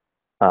 like,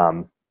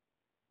 in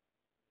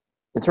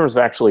terms of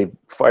actually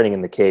fighting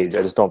in the cage,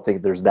 I just don't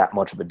think there's that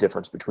much of a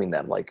difference between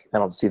them. Like, I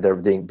don't see there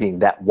being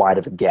that wide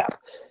of a gap.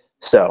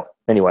 So,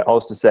 anyway, all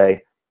this to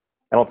say,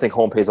 I don't think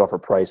Holm pays off her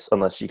price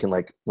unless she can,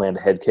 like, land a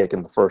head kick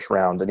in the 1st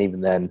round. And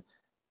even then,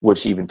 would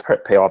she even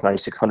pay off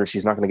 9,600?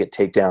 She's not going to get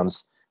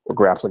takedowns or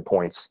grappling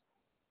points.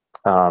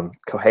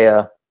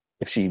 Correia,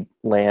 if she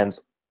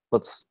lands,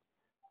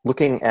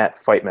 looking at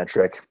Fight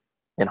Metric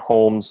and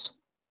Holm's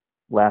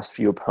last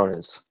few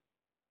opponents.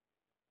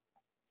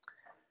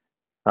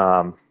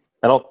 I'm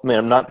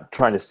not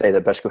trying to say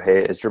that Bethe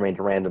Correia is Jermaine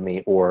Duran to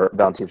me or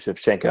Valentina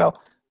Shevchenko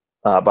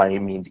by any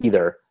means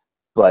either.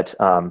 But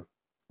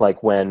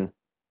like when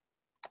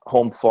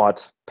Holm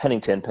fought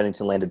Pennington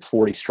landed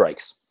 40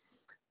 strikes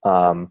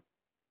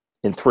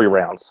in 3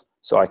 rounds.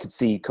 So I could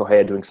see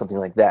Correia doing something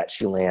like that.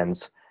 She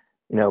lands,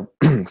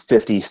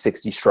 50,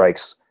 60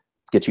 strikes,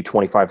 gets you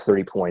 25,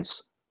 30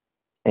 points.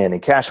 And in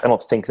cash, I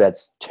don't think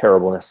that's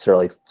terrible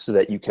necessarily, so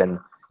that you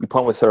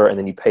punt with her and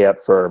then you pay up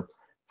for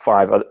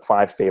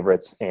 5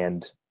 favorites,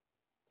 and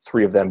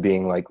 3 of them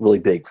being like really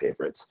big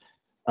favorites.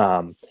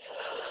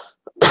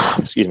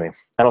 Excuse me.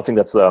 I don't think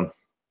that's the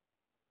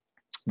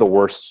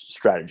worst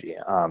strategy.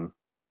 I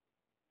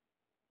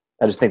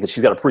just think that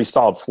she's got a pretty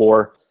solid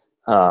floor.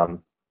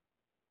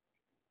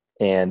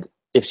 And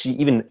if she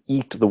even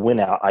eked the win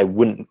out, I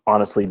wouldn't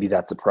honestly be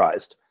that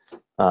surprised.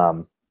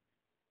 So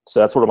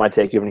that's sort of my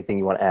take. You have anything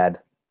you want to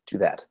add to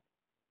that?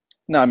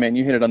 No, man,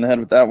 you hit it on the head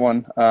with that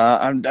one.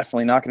 I'm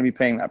definitely not going to be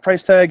paying that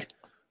price tag.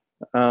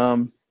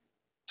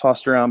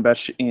 Tossed around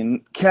bet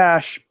in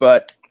cash,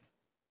 but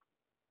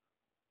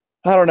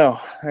I don't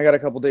know. I got a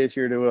couple days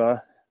here to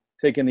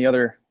take in the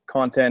other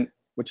content,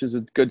 which is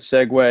a good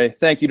segue.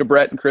 Thank you to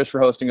Brett and Chris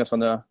for hosting us on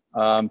the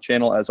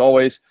channel, as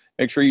always.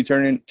 Make sure you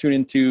tune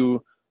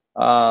into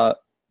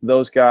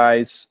those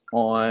guys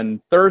on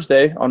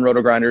Thursday on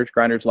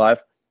Grinders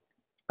Live.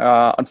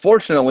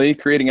 Unfortunately,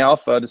 Creating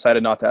Alpha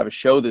decided not to have a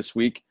show this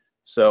week,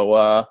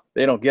 so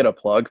they don't get a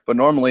plug. But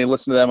normally,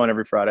 listen to them on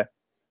every Friday.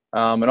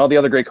 And all the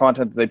other great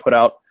content that they put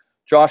out.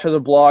 Josh has a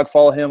blog.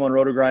 Follow him on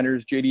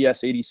RotoGrinders,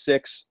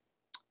 JDS86.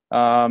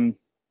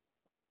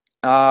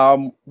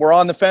 We're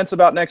on the fence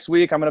about next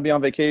week. I'm going to be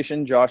on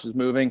vacation. Josh is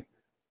moving.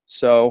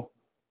 So,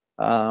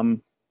 yeah,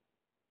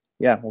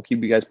 we'll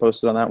keep you guys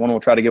posted on that one. We'll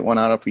try to get one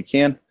out if we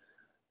can.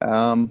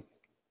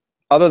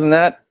 Other than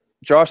that,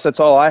 Josh, that's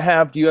all I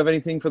have. Do you have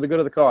anything for the good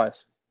of the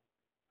cause?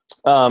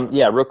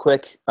 Yeah, real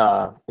quick.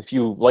 If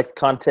you like the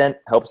content,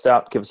 help us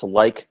out, give us a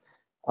like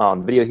on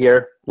the video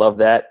here. Love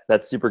that.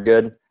 That's super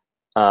good.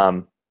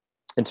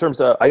 In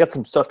terms of, I got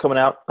some stuff coming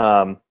out.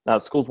 Now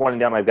school's winding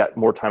down. I've got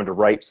more time to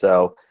write,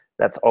 so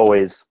that's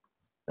always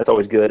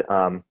good.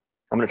 I'm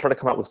going to try to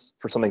come out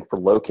for something for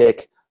Low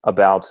Kick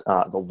about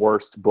the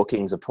worst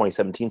bookings of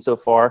 2017 so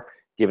far,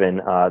 given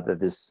that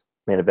this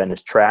main event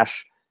is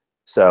trash.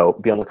 So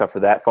be on the lookout for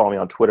that. Follow me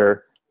on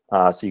Twitter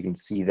so you can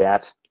see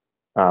that.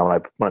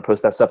 when I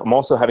post that stuff. I'm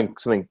also having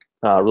something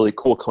really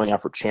cool coming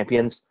out for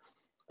champions.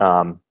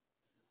 They're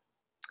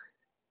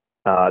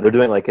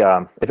doing like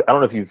I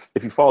don't know if you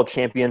follow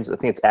Champions. I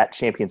think it's at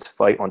Champions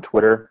Fight on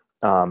Twitter.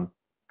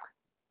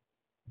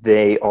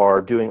 They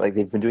are doing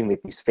they've been doing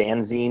like these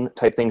fanzine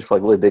type things for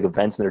like really big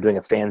events, and they're doing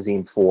a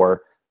fanzine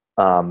for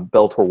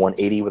Bellator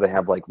 180 where they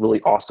have like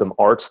really awesome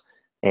art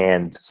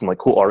and some like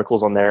cool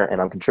articles on there.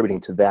 And I'm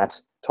contributing to that,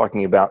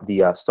 talking about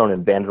the Stone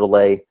and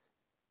Vanderlei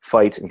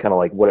fight and kind of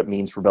like what it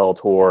means for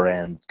Bellator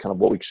and kind of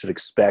what we should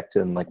expect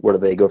and like where do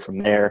they go from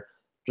there.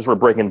 Just sort of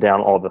breaking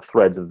down all the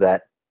threads of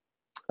that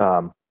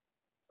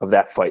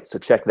fight. So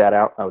check that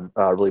out. I would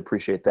really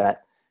appreciate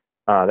that.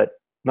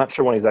 Not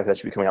sure when exactly that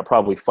should be coming out.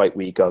 Probably fight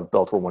week of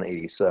Bellator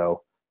 180.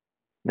 So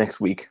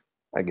next week,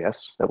 I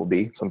guess that will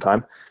be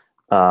sometime.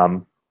 I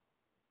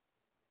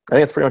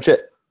think that's pretty much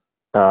it.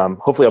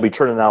 Hopefully I'll be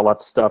churning out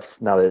lots of stuff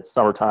now that it's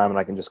summertime and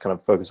I can just kind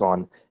of focus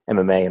on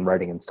MMA and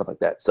writing and stuff like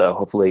that. So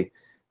hopefully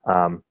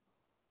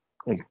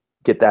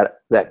get that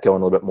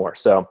going a little bit more.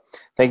 So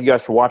thank you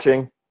guys for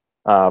watching.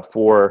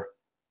 For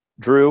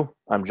Drew,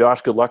 I'm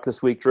Josh. Good luck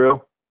this week,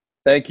 Drew.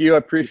 Thank you. I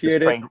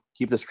appreciate it.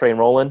 Keep this train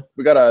rolling.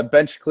 We got a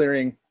bench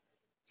clearing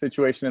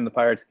situation in the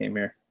Pirates game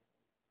here.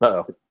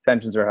 Uh-oh.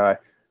 Tensions are high.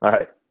 All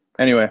right.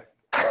 Anyway.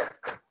 All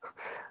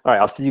right.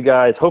 I'll see you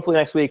guys hopefully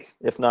next week.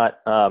 If not,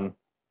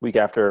 week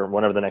after,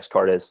 whenever the next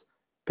card is.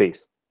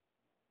 Peace.